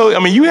gets. You know what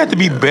I'm saying? You have to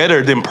be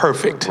better than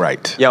perfect.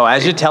 Right. Yo,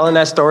 as you're telling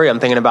that story,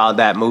 I'm thinking about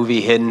that movie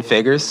Hidden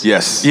Figures.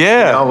 Yes.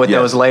 Yeah. With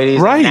those ladies.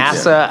 Right.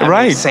 NASA.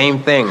 Right. Same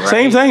thing. Right?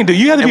 Same thing. Dude,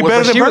 you have to be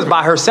better than perfect. She was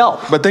by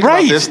herself. But think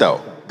about this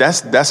though.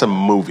 That's a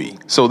movie.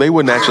 So they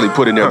wouldn't actually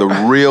put in there the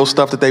real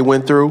stuff that they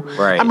went through.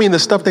 Right. The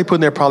stuff they put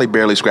in there probably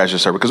barely scratches the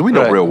surface because we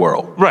know real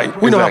world.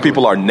 Right. We know how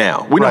people are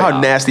now. We know how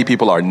nasty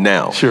people are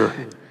now. Sure.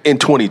 In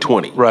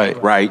 2020.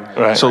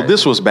 Right. So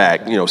this was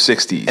back,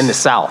 60s. In the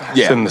South.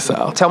 Yeah. It's in the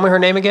South. Tell me her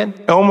name again.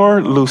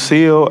 Elmer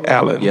Lucille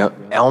Allen. Yep.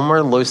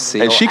 Elmer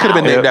Lucille. And she could have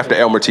been named after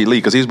Elmer T. Lee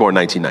because he was born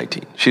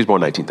 1919. She was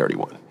born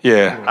 1931.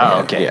 Yeah.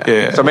 Oh, okay.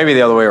 Yeah. So maybe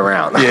the other way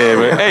around.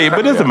 Yeah, but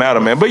it doesn't matter,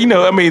 man. But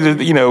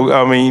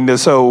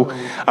so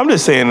I'm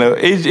just saying,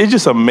 it's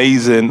just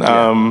amazing.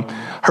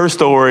 Her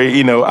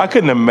story, I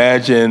couldn't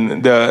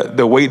imagine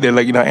the weight that,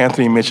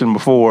 Anthony mentioned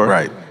before.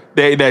 Right.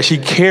 That she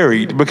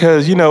carried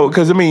because we always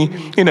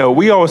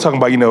talk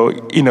about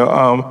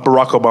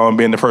Barack Obama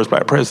being the first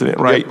black president,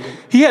 right? Yep.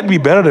 He had to be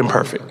better than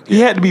perfect. He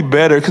had to be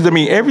better because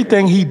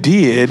everything he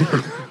did,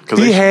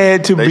 he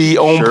had to be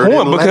on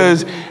point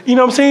because you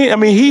know what I'm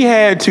saying. He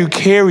had to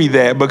carry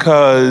that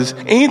because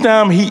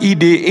anytime he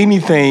did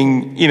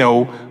anything,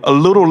 a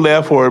little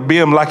left or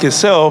being like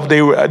himself,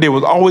 they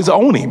was always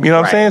on him. You know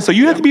what I'm saying? So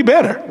you have to be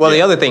better. Well,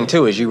 the other thing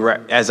too is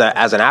as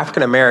an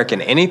African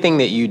American, anything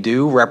that you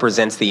do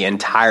represents the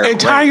entire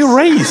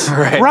race.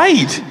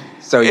 Right.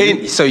 So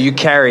you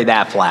carry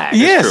that flag.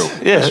 Yes.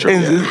 That's true.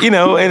 And,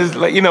 and it's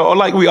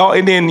like we all,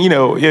 and then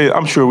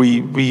I'm sure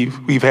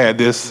we've had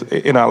this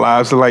in our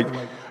lives. So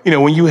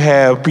when you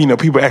have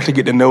people actually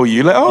get to know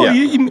you,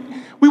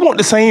 we want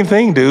the same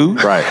thing,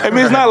 dude. Right.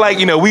 It's not like,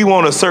 we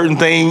want a certain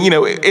thing.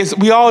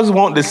 We always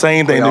want the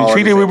same thing. To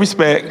treat it with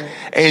respect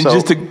and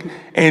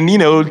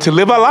to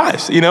live our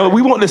lives. We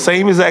want the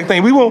same exact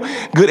thing. We want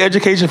good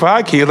education for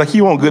our kids like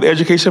you want good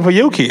education for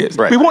your kids.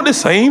 Right. We want the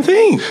same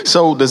thing.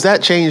 So does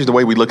that change the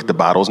way we look at the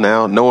bottles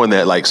now? Knowing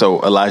that,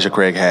 Elijah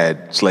Craig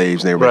had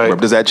slaves and they were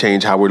does that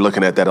change how we're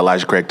looking at that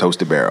Elijah Craig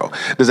toasted barrel?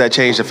 Does that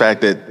change the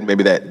fact that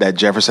maybe that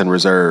Jefferson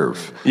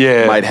Reserve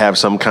might have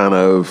some kind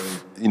of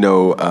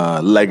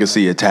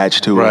legacy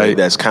attached to it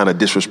that's kind of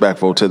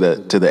disrespectful to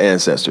the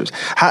ancestors.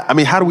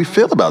 How do we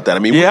feel about that? I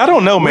mean, I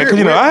don't know, man, because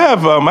I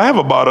have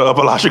a bottle of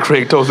Elisha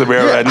Craig Toasted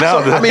Bear right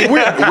now. So, I'm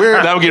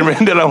getting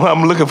ready. That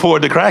I'm looking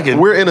forward to cracking.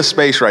 We're in a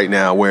space right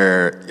now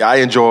where I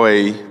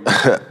enjoy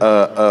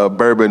a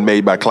bourbon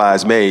made by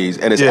Clyde Mays,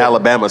 and it's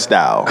Alabama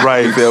style.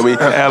 Right. You feel me?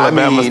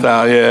 Alabama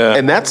style, yeah.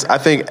 And I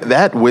think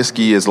that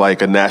whiskey is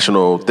like a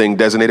national thing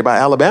designated by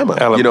Alabama.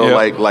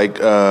 Like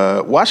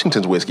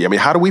Washington's whiskey. I mean,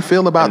 how do we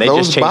feel about and they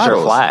those just changed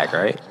bottles? Their flag,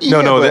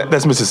 right?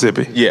 That's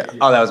Mississippi. Yeah.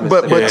 Oh, that was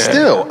Mississippi. But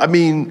still, I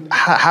mean,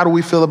 how do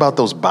we feel about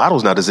those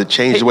bottles now? Does it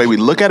change the way we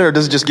look at it, or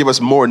does it just give us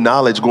more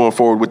knowledge going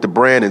forward with the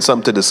brand and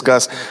something to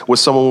discuss with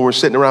someone when we're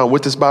sitting around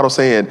with this bottle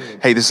saying,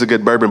 hey, this is a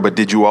good bourbon, but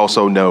did you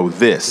also know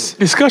this?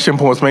 Discussion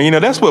points, man.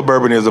 That's what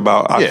bourbon is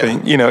about, I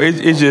think.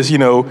 It's just,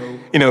 you're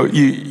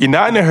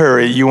not in a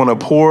hurry. You want to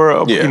pour,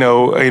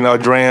 a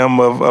dram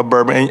of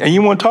bourbon, and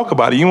you want to talk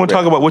about it. You want to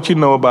talk about what you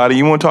know about it.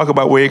 You want to talk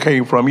about where it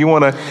came from. You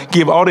want to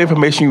give all the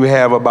information you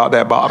have about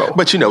that bottle.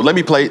 But let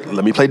me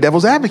play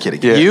devil's advocate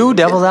again. You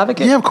devil's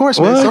advocate? Yeah, of course,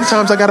 man. What?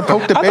 Sometimes I got to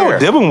poke the bear. I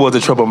thought Devin was a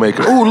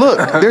troublemaker. Oh, look,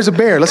 there's a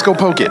bear. Let's go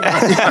poke it.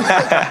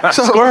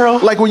 So, Squirrel.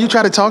 Like when you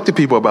try to talk to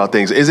people about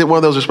things, is it one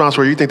of those responses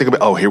where you think they're going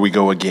to be, oh, here we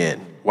go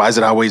again? Why is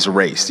it always a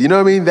race? You know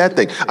what I mean? That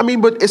thing. I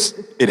mean, but it's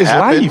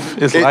happened. Life.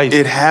 It's life.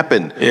 It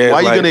happened. Yeah, why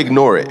are you going to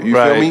ignore it? You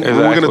feel me?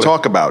 Exactly. We're going to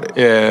talk about it.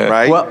 Yeah.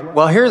 Right?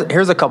 Well,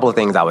 here's a couple of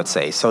things I would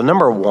say. So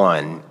number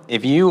one,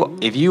 if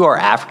you are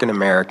African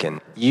American,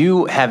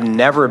 you have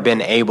never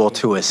been able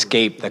to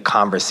escape the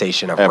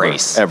conversation of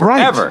race. Ever.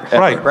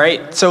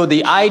 Right. So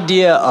the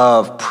idea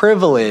of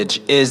privilege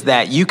is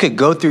that you could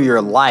go through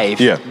your life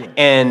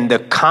and the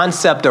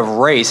concept of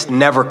race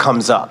never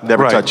comes up.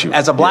 Never touch you.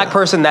 As a black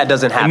person, that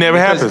doesn't happen. It never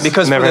happens.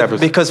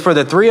 Because for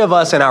the three of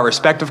us in our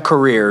respective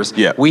careers,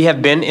 we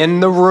have been in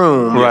the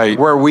room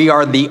where we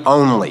are the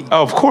only.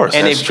 Oh, of course.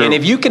 And that's true. And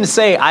if you can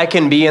say I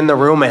can be in the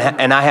room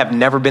and I have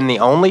never been the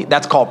only,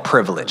 that's called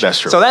privilege. That's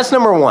true. So that's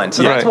number one.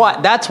 So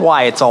that's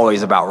why it's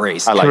always about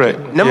race. I like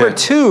it. Number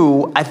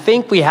two, I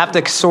think we have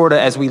to sort of,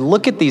 as we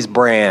look at these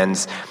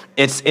brands,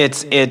 it's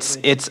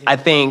I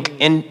think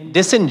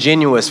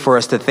disingenuous for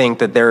us to think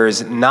that there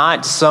is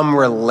not some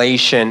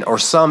relation or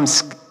some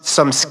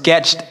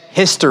sketched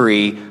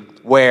history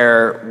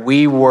where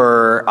we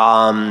were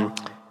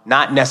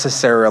not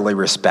necessarily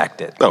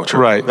respected. Oh, true.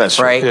 Right. That's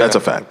true. Right? That's a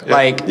fact.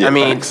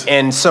 Facts.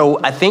 And so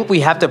I think we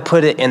have to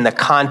put it in the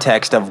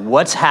context of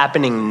what's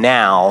happening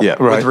now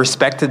with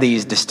respect to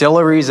these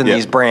distilleries and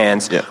these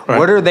brands. Yeah. Right.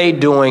 What are they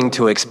doing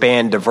to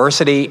expand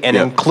diversity and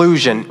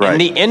inclusion in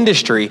the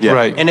industry? Yeah.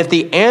 Right. And if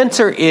the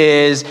answer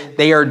is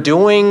they are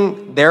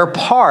doing their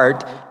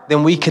part,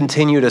 then we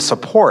continue to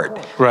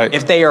support. Right.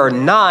 If they are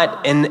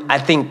not, and I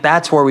think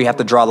that's where we have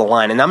to draw the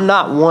line. And I'm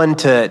not one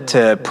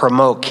to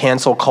promote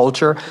cancel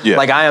culture. Yeah.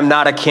 Like I am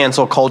not a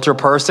cancel culture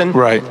person.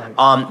 Right.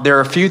 There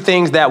are a few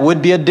things that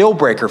would be a deal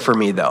breaker for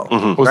me though.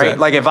 Mm-hmm. Right.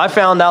 Like if I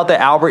found out that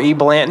Albert E.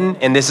 Blanton,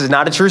 and this is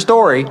not a true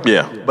story.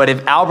 Yeah. But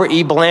if Albert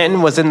E.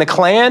 Blanton was in the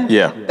Klan,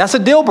 that's a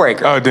deal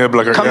breaker. Oh, deal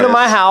breaker. Come to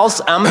my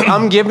house.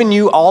 I'm giving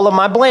you all of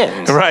my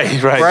Blantons.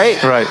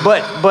 Right.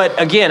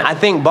 But again, I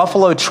think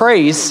Buffalo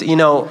Trace,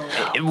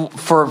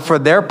 for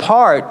their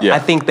part, I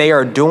think they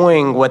are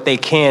doing what they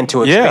can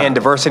to expand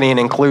diversity and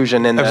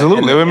inclusion in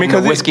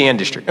the whiskey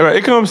industry. Right.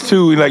 It comes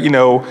to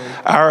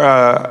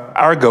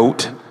our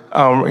GOAT.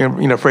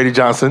 Freddie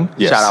Johnson.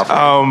 Yes. Shout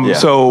out Freddie.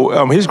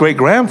 So his great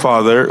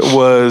grandfather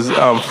was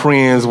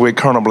friends with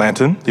Colonel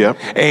Blanton. Yeah.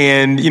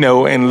 And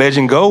and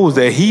legend goes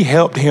that he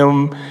helped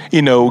him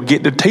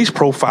get the taste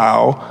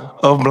profile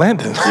of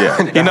Blanton. Yeah.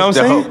 You know what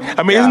I'm saying?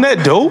 I mean, isn't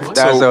that dope?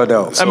 That's so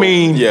dope.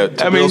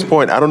 To Bill's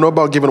point, I don't know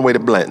about giving away the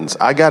Blantons.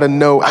 I gotta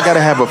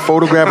have a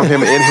photograph of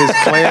him in his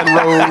Klan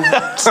robe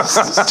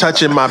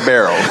touching my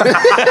barrel.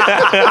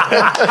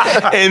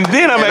 And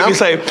then I'm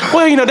say,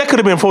 that could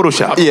have been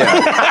Photoshop. Yeah.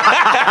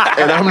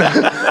 And I'm not,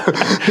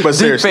 but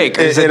seriously. Deep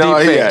fake. It's a deep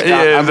fake.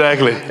 Yeah,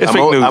 exactly. It's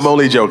fake news. I'm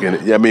only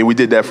joking. I mean, we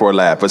did that for a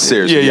laugh, but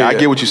seriously, I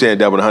get what you're saying,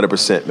 Devin,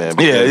 100%, man.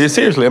 Yeah,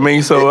 seriously. I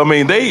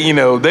mean,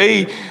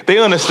 they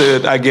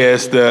understood, I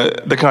guess,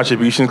 the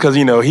contributions because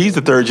he's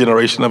the third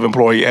generation of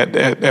employee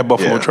at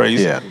Buffalo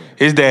Trace. Yeah.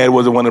 His dad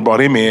was the one that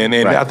brought him in,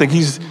 and I think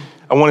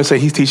I want to say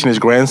he's teaching his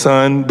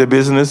grandson the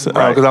business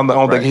because I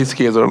don't think his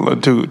kids are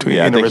too interested.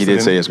 I think he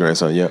did say his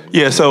grandson. Yeah.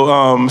 Yeah.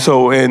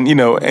 So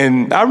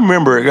and I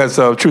remember that's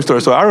a true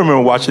story. So I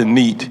remember watching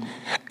Neat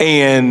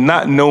and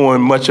not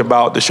knowing much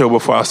about the show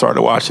before I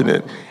started watching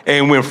it.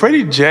 And when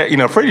Freddie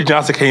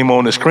Johnson came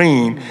on the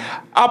screen,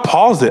 I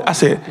paused it. I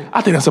said,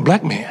 I think that's a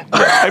black man.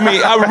 I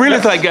mean, I really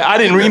I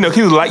didn't really know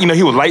he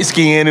was light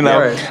skinned, and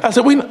I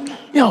said,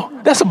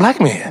 that's a black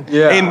man.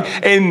 Yeah.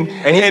 And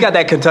he's got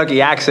that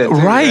Kentucky accent. Too,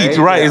 right,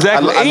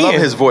 exactly. I love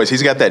his voice.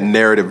 He's got that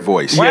narrative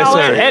voice. Well,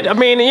 yes, sir. I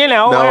mean,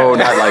 No,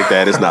 not like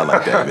that. It's not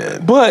like that,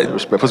 man.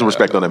 But put some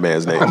respect on that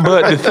man's name.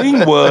 But the thing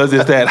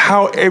is that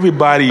how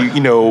everybody,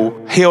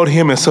 held him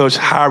him in such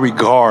high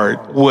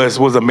regard was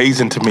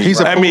amazing to me. He's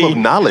a pool of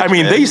knowledge. I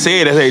mean, man. they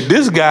said, hey,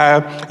 this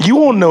guy, you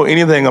won't know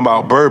anything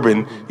about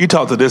bourbon. You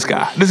talk to this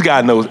guy. This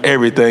guy knows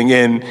everything.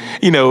 And,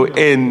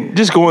 and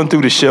just going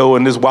through the show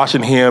and just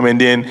watching him and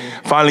then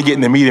finally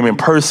getting to meet him in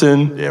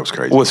person. Yeah, it was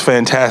crazy. Was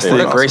fantastic.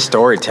 What a great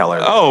storyteller.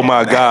 Oh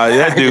my God,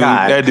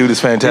 that dude is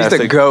fantastic.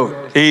 He's the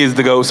GOAT. He is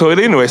the GOAT. So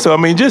anyway,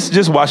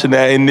 just watching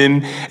that, and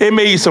then it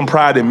made some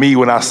pride in me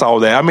when I saw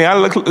that. I mean,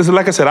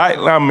 like I said,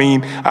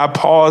 I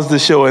paused the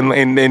show and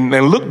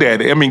looked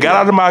at it. I mean, got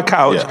out of my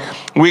couch,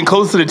 went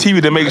close to the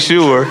TV to make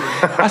sure.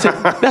 I said,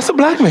 that's a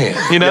black man,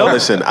 Yo,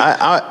 listen,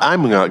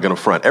 I'm not gonna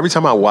front. Every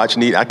time I watch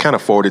Neat, I kind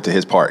of forward it to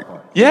his part.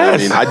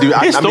 Yes. I do.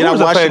 His I stories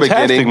watched are the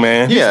fantastic, beginning.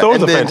 man. His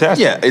stories are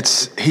fantastic.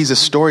 Yeah, he's a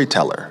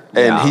storyteller,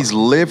 and he's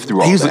lived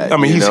through all that.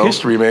 He's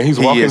history, man. He's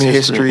walking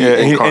history.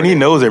 And he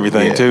knows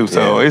everything, too.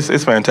 So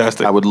it's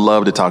fantastic. I would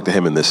love to talk to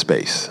him in this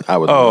space. I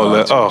would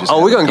love to.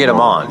 We're going to get him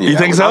on. You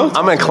think so?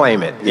 I'm going to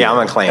claim it. Yeah, I'm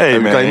going to claim it. Hey,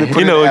 man. Put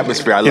it in the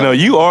atmosphere.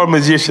 You are a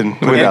magician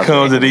when it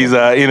comes to these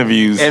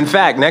interviews. In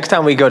fact, next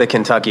time we go to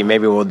Kentucky,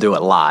 maybe we'll do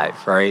it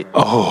live, right?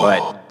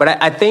 But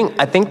I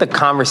think the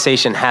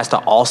conversation has to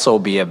also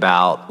be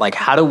about, like,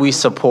 how do we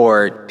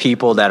support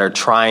people that are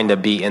trying to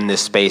be in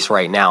this space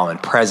right now in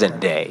present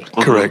day?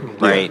 Correct.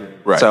 Right? Yeah.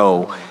 Right.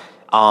 So,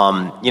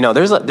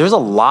 there's a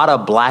lot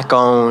of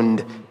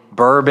black-owned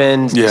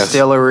bourbons,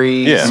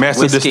 distilleries,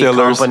 master whiskey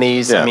distillers.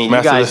 companies. Yeah. I mean,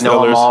 Master you guys know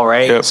them distillers. all,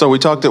 right? Yep. So we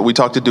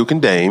talked to Duke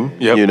and Dame.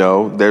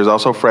 Yep. There's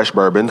also Fresh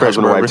Bourbon,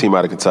 husband and Bourbon. wife team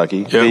out of Kentucky.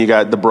 Yep. Then you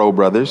got the Bro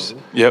Brothers.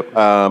 Yep.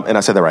 And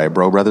I said that right,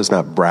 Bro Brothers,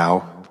 not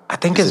Brow. I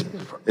think it's...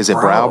 Is it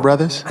Brow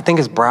Brothers? I think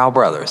it's Brow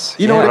Brothers.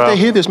 You know what? If they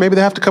hear this, maybe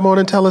they have to come on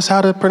and tell us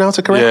how to pronounce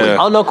it correctly. Yeah.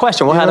 Oh, no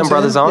question. We'll have them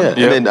brothers on. Yeah.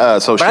 And then,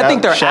 But I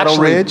think they're Shadow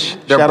actually Ridge,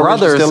 they're Shadow Ridge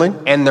brothers,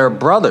 Distilling. and they're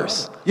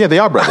brothers. Yeah, they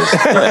are brothers.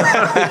 You know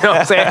what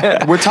I'm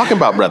saying? We're talking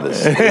about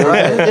brothers.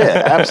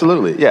 Yeah,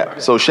 absolutely. Yeah.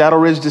 So Shadow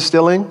Ridge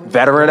Distilling.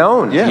 Veteran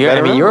owned. Yeah,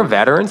 You're a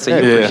veteran, so you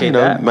appreciate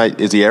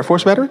that. Is he Air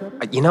Force veteran?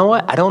 You know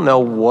what? I don't know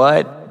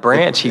what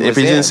branch he was If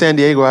he's in San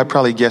Diego, I'd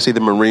probably guess either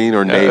Marine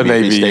or Navy.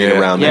 If he stayed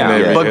around there.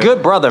 Yeah, but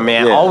good brother,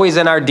 man. Yeah. Always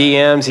in our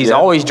DMs. He's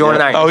always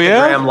joining our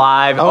Instagram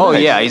live. Oh,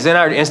 nice. Yeah, he's in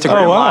our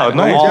Instagram live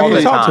nice. all We the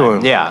need to talk to time.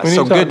 him. Yeah, We need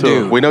so to talk good to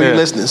him. dude. We know you're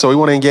listening, so we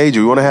want to engage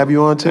you. We want to have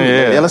you on too.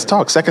 Yeah. Let's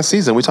talk. Second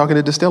season, we're talking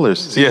to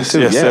distillers. Yes,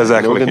 Season 2. Yeah,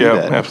 exactly. we're gonna do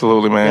that.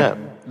 Absolutely, man.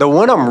 Yeah. The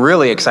one I'm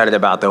really excited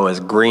about, though, is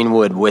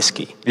Greenwood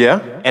Whiskey.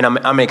 Yeah? And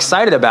I'm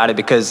excited about it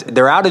because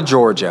they're out of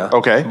Georgia.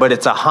 Okay. But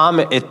it's a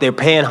homage. They're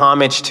paying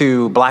homage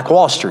to Black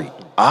Wall Street.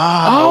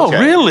 Oh, okay.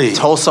 really?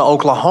 Tulsa,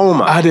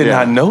 Oklahoma. I did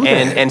not know that.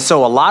 And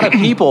so a lot of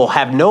people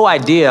have no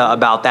idea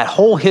about that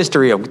whole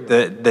history of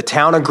the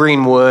town of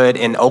Greenwood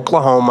in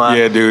Oklahoma.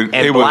 Yeah, dude.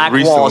 And it Black was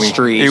recently, Wall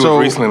Street. It was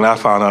recently that I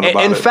found out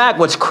about in it. fact,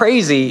 what's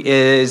crazy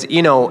is,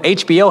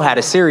 HBO had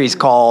a series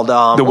called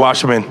The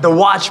Watchmen. The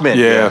Watchmen.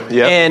 Yeah.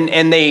 Yep.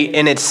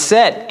 And it's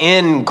set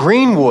in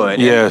Greenwood.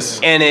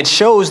 Yes. And it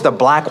shows the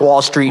Black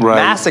Wall Street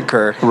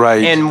massacre.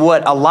 Right. And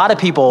what a lot of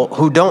people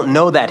who don't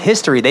know that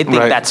history, they think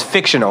that's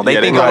fictional. They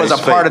think it was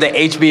a part of the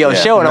HBO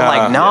show. And I'm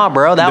like, nah,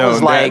 bro, that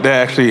was like...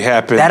 That actually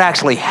happened. That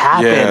actually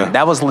happened. Yeah.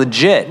 That was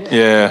legit.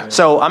 Yeah.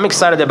 So I'm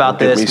excited about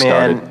Get this, me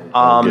man. started.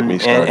 Get me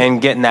started.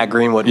 And getting that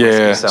Greenwood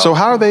Yeah. whiskey. So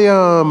how are they?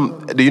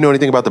 Do you know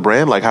anything about the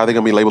brand? Like, how are they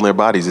going to be labeling their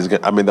bodies?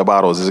 The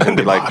bottles. Is it going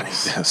to be like?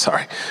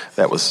 Sorry,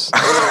 that was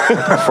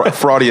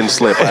Freudian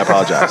slip. I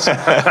apologize.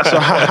 So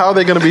how are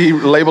they going to be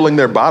labeling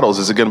their bottles?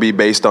 Is it going to be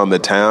based on the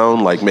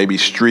town, like maybe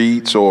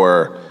streets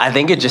or? I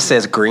think it just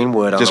says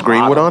Greenwood. Just on the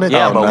Greenwood bottom. on it?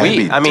 Yeah, Oh, but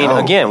that'd be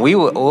dope. again, we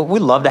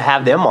love to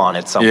have them on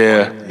at some point.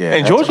 Yeah. Yeah,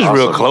 And that's Georgia's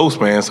real awesome. close,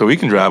 man, so we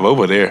can drive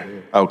over there.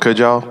 Oh, could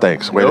y'all?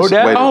 Thanks. Way No to,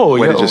 doubt. way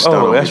to, way to just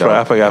stone me, that's dog.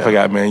 right. I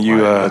forgot, man.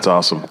 You, That's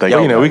awesome. Thank But,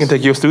 you. we guys. can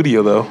take your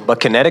studio though. But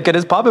Connecticut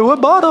is popping with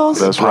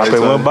bottles. That's right.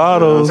 Popping with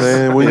bottles.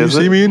 When you Is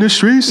see it? me in the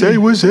street, say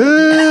what's up.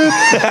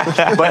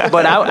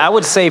 But I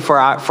would say for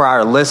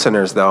our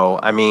listeners though,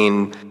 I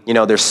mean,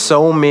 there's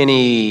so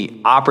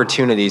many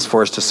opportunities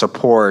for us to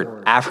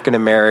support African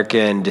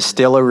American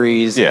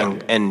distilleries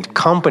and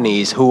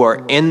companies who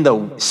are in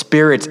the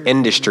spirits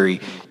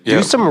industry. Do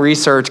Yep. some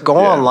research, go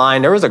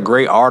online. There was a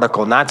great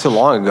article not too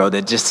long ago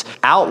that just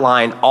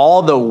outlined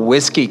all the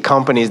whiskey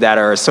companies that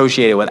are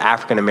associated with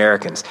African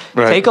Americans.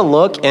 Right. Take a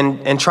look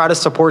and try to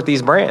support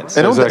these brands.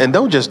 And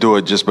don't just do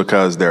it just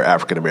because they're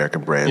African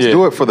American brands. Yeah.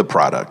 Do it for the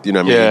product. You know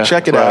what I mean? Yeah,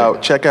 Check it right.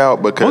 out. Check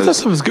out because Most of that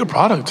stuff is good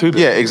product too. though.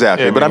 yeah,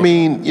 exactly. Yeah, but man. I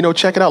mean,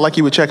 check it out like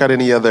you would check out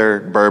any other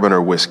bourbon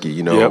or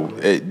whiskey.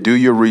 Do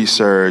your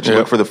research, Yep.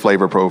 look for the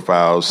flavor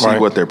profiles, see Right.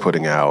 what they're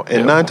putting out, and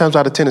Yep. 9 times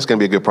out of 10, it's going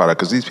to be a good product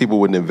because these people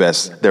wouldn't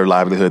invest their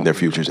livelihood and their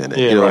futures in it.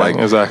 Yeah, right.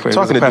 Exactly.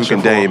 Talking to There's a Duke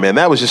and passion for Dame, it. man,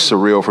 that was just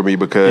surreal for me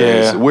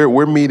because Yeah.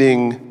 we're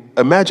meeting.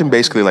 Imagine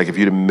basically like if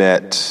you'd have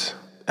met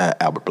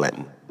Albert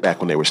Blanton back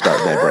when they were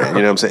starting that brand.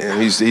 You know what I'm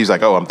saying? He's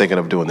like, oh, I'm thinking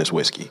of doing this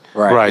whiskey.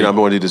 Right. I'm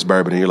going to do this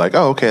bourbon. And you're like,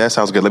 oh, okay, that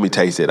sounds good. Let me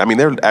taste it. I mean,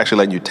 they're actually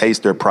letting you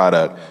taste their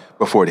product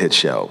before it hits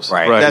shelves.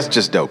 Right. That's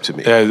just dope to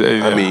me.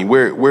 Yeah. I mean,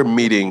 we're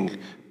meeting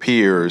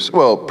peers,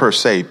 well, per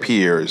se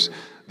peers,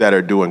 that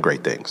are doing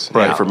great things.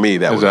 Right. And for me,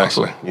 that was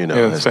Exactly. awesome. You know,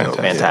 Yeah, that's it's dope.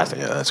 fantastic.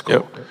 Yeah, that's cool.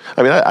 Yep.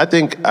 I mean,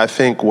 I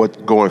think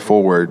what going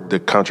forward, the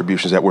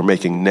contributions that we're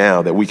making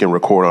now that we can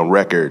record on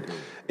record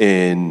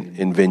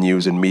in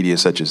venues and media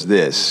such as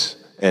this,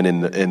 and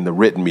in the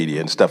written media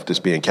and stuff that's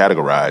being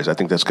categorized, I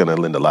think that's going to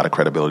lend a lot of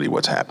credibility to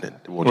what's happening.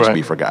 It won't just Right.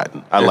 be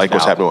forgotten. I like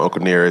what's happening with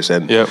Uncle Nearest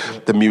and Yep.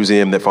 the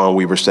museum that Fawn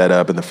Weaver set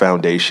up and the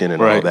foundation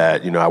and all Right.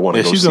 that. You know, I want to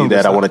Yeah, go she's see doing good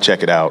that. I stuff. want to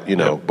check it out. You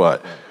know,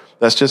 but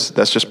that's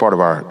just part of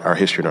our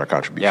history and our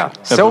contribution. Yeah,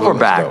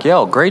 Silverback,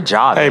 yo, great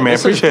job. Hey man,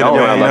 This is appreciate it, dope.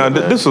 man. I love it,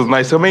 man. This was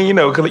nice. I mean,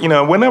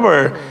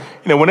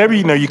 whenever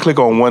you click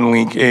on one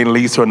link and it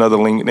leads to another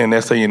link, and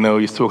that's how you know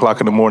it's 2:00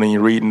 in the morning.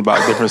 You're reading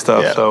about different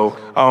stuff. Yeah. So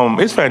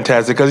it's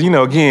fantastic because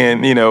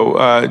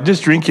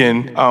just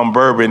drinking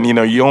bourbon,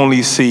 you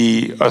only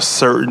see a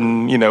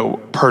certain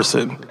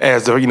person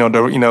as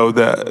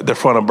the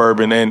front of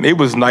bourbon, and it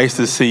was nice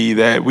to see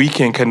that we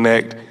can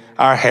connect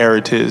our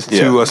heritage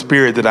to a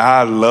spirit that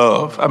I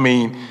love. I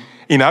mean,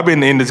 I've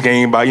been in this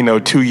game about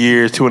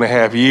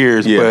 2.5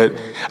 years, but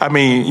I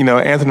mean,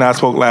 Anthony and I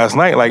spoke last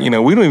night. Like, we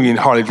don't even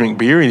hardly drink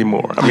beer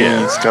anymore. I mean,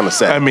 it's kind of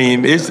sad. I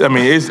mean,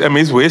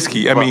 it's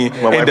whiskey. I mean,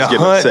 my and wife's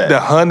getting upset.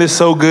 the hunt is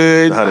so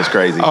good. The hunt is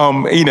crazy.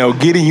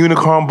 Getting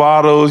unicorn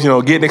bottles,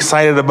 getting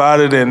excited about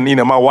it, and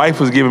my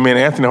wife was giving me and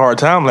Anthony a hard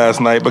time last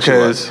night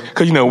because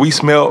we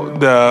smelt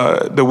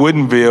the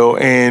Woodinville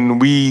and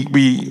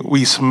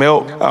we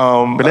smelt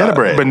Banana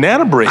bread.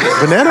 banana bread,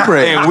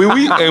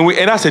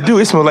 and I said, dude,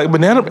 it smells like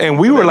banana,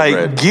 and we were like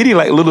bread. giddy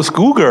like little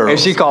schoolgirls. And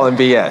she calling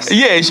BS.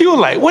 Yeah, and she was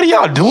like, "What are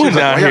y'all doing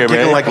down "Why y'all here,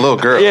 giggling man?" like little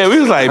girls? Yeah, we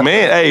was like,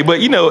 "Man, hey, but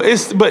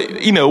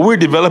we're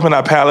developing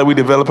our palate, we're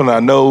developing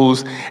our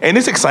nose, and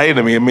it's exciting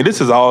to me. I mean,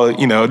 this is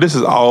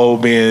all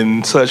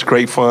been such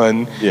great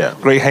fun. Yeah.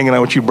 Great hanging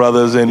out with you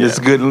brothers, and it's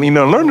good,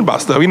 learning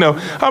about stuff.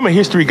 I'm a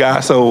history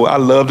guy, so I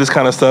love this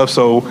kind of stuff.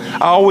 So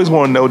I always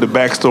want to know the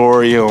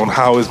backstory on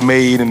how it's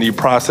made and the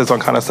process on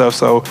kind of stuff.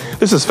 So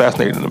this is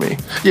fascinating to me.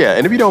 Yeah,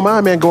 and if you don't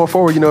mind, man, going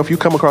forward, if you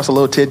come across a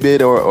little tidbit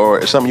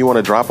or something you want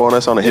to drop on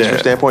us on a history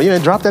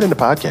standpoint, drop that in the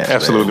podcast.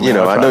 Absolutely, man.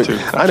 man.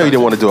 I know you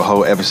didn't want to do a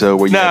whole episode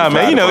where you. Nah,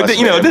 man.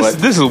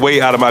 This is way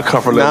out of my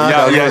comfort level.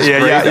 Y'all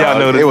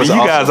know this. You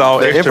guys all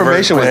the extroverts,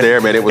 information was man.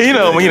 there, man. It was.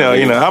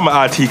 I'm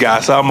an IT guy,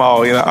 so I'm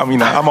all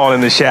I'm all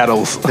in the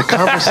shadows. The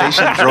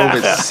conversation drove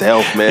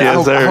itself, man.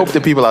 Yes, I sir. hope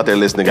the people out there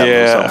listening got a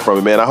little something from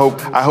it, man.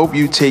 I hope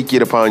you take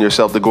it upon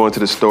yourself to go into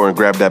the store and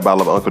grab that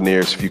bottle of Uncle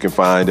Nearest if you can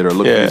find it, or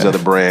look at these other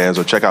brands,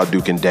 or check out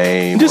Duke and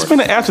Dame. Just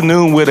spend an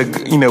afternoon with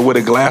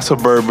a glass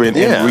of bourbon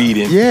and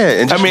reading. Yeah,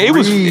 and just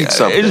read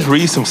something. Just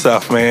read some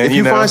stuff, man. If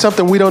you find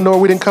something we don't know or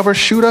we didn't cover,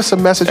 shoot us a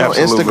message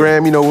Absolutely.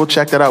 on Instagram. We'll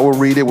check that out. We'll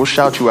read it. We'll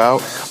shout you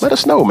out. Let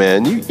us know,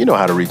 man. You know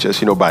how to reach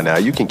us. By now.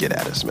 You can get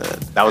at us, man.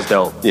 That was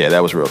dope. Yeah,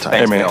 that was real tight.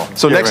 Hey, man.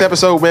 So Yeah, next man.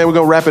 episode, man, we're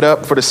going to wrap it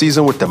up for the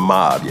season with the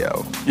mob,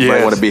 yo. You might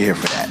Yes. want to be here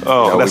for that.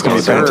 Oh, that's going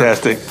to be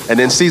fantastic. And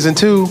then season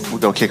 2, we're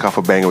going to kick off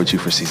a banger with you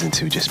for season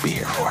 2. Just be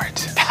here for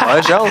it.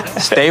 Let's go.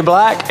 Stay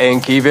black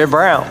and keep it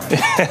brown.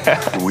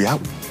 We out.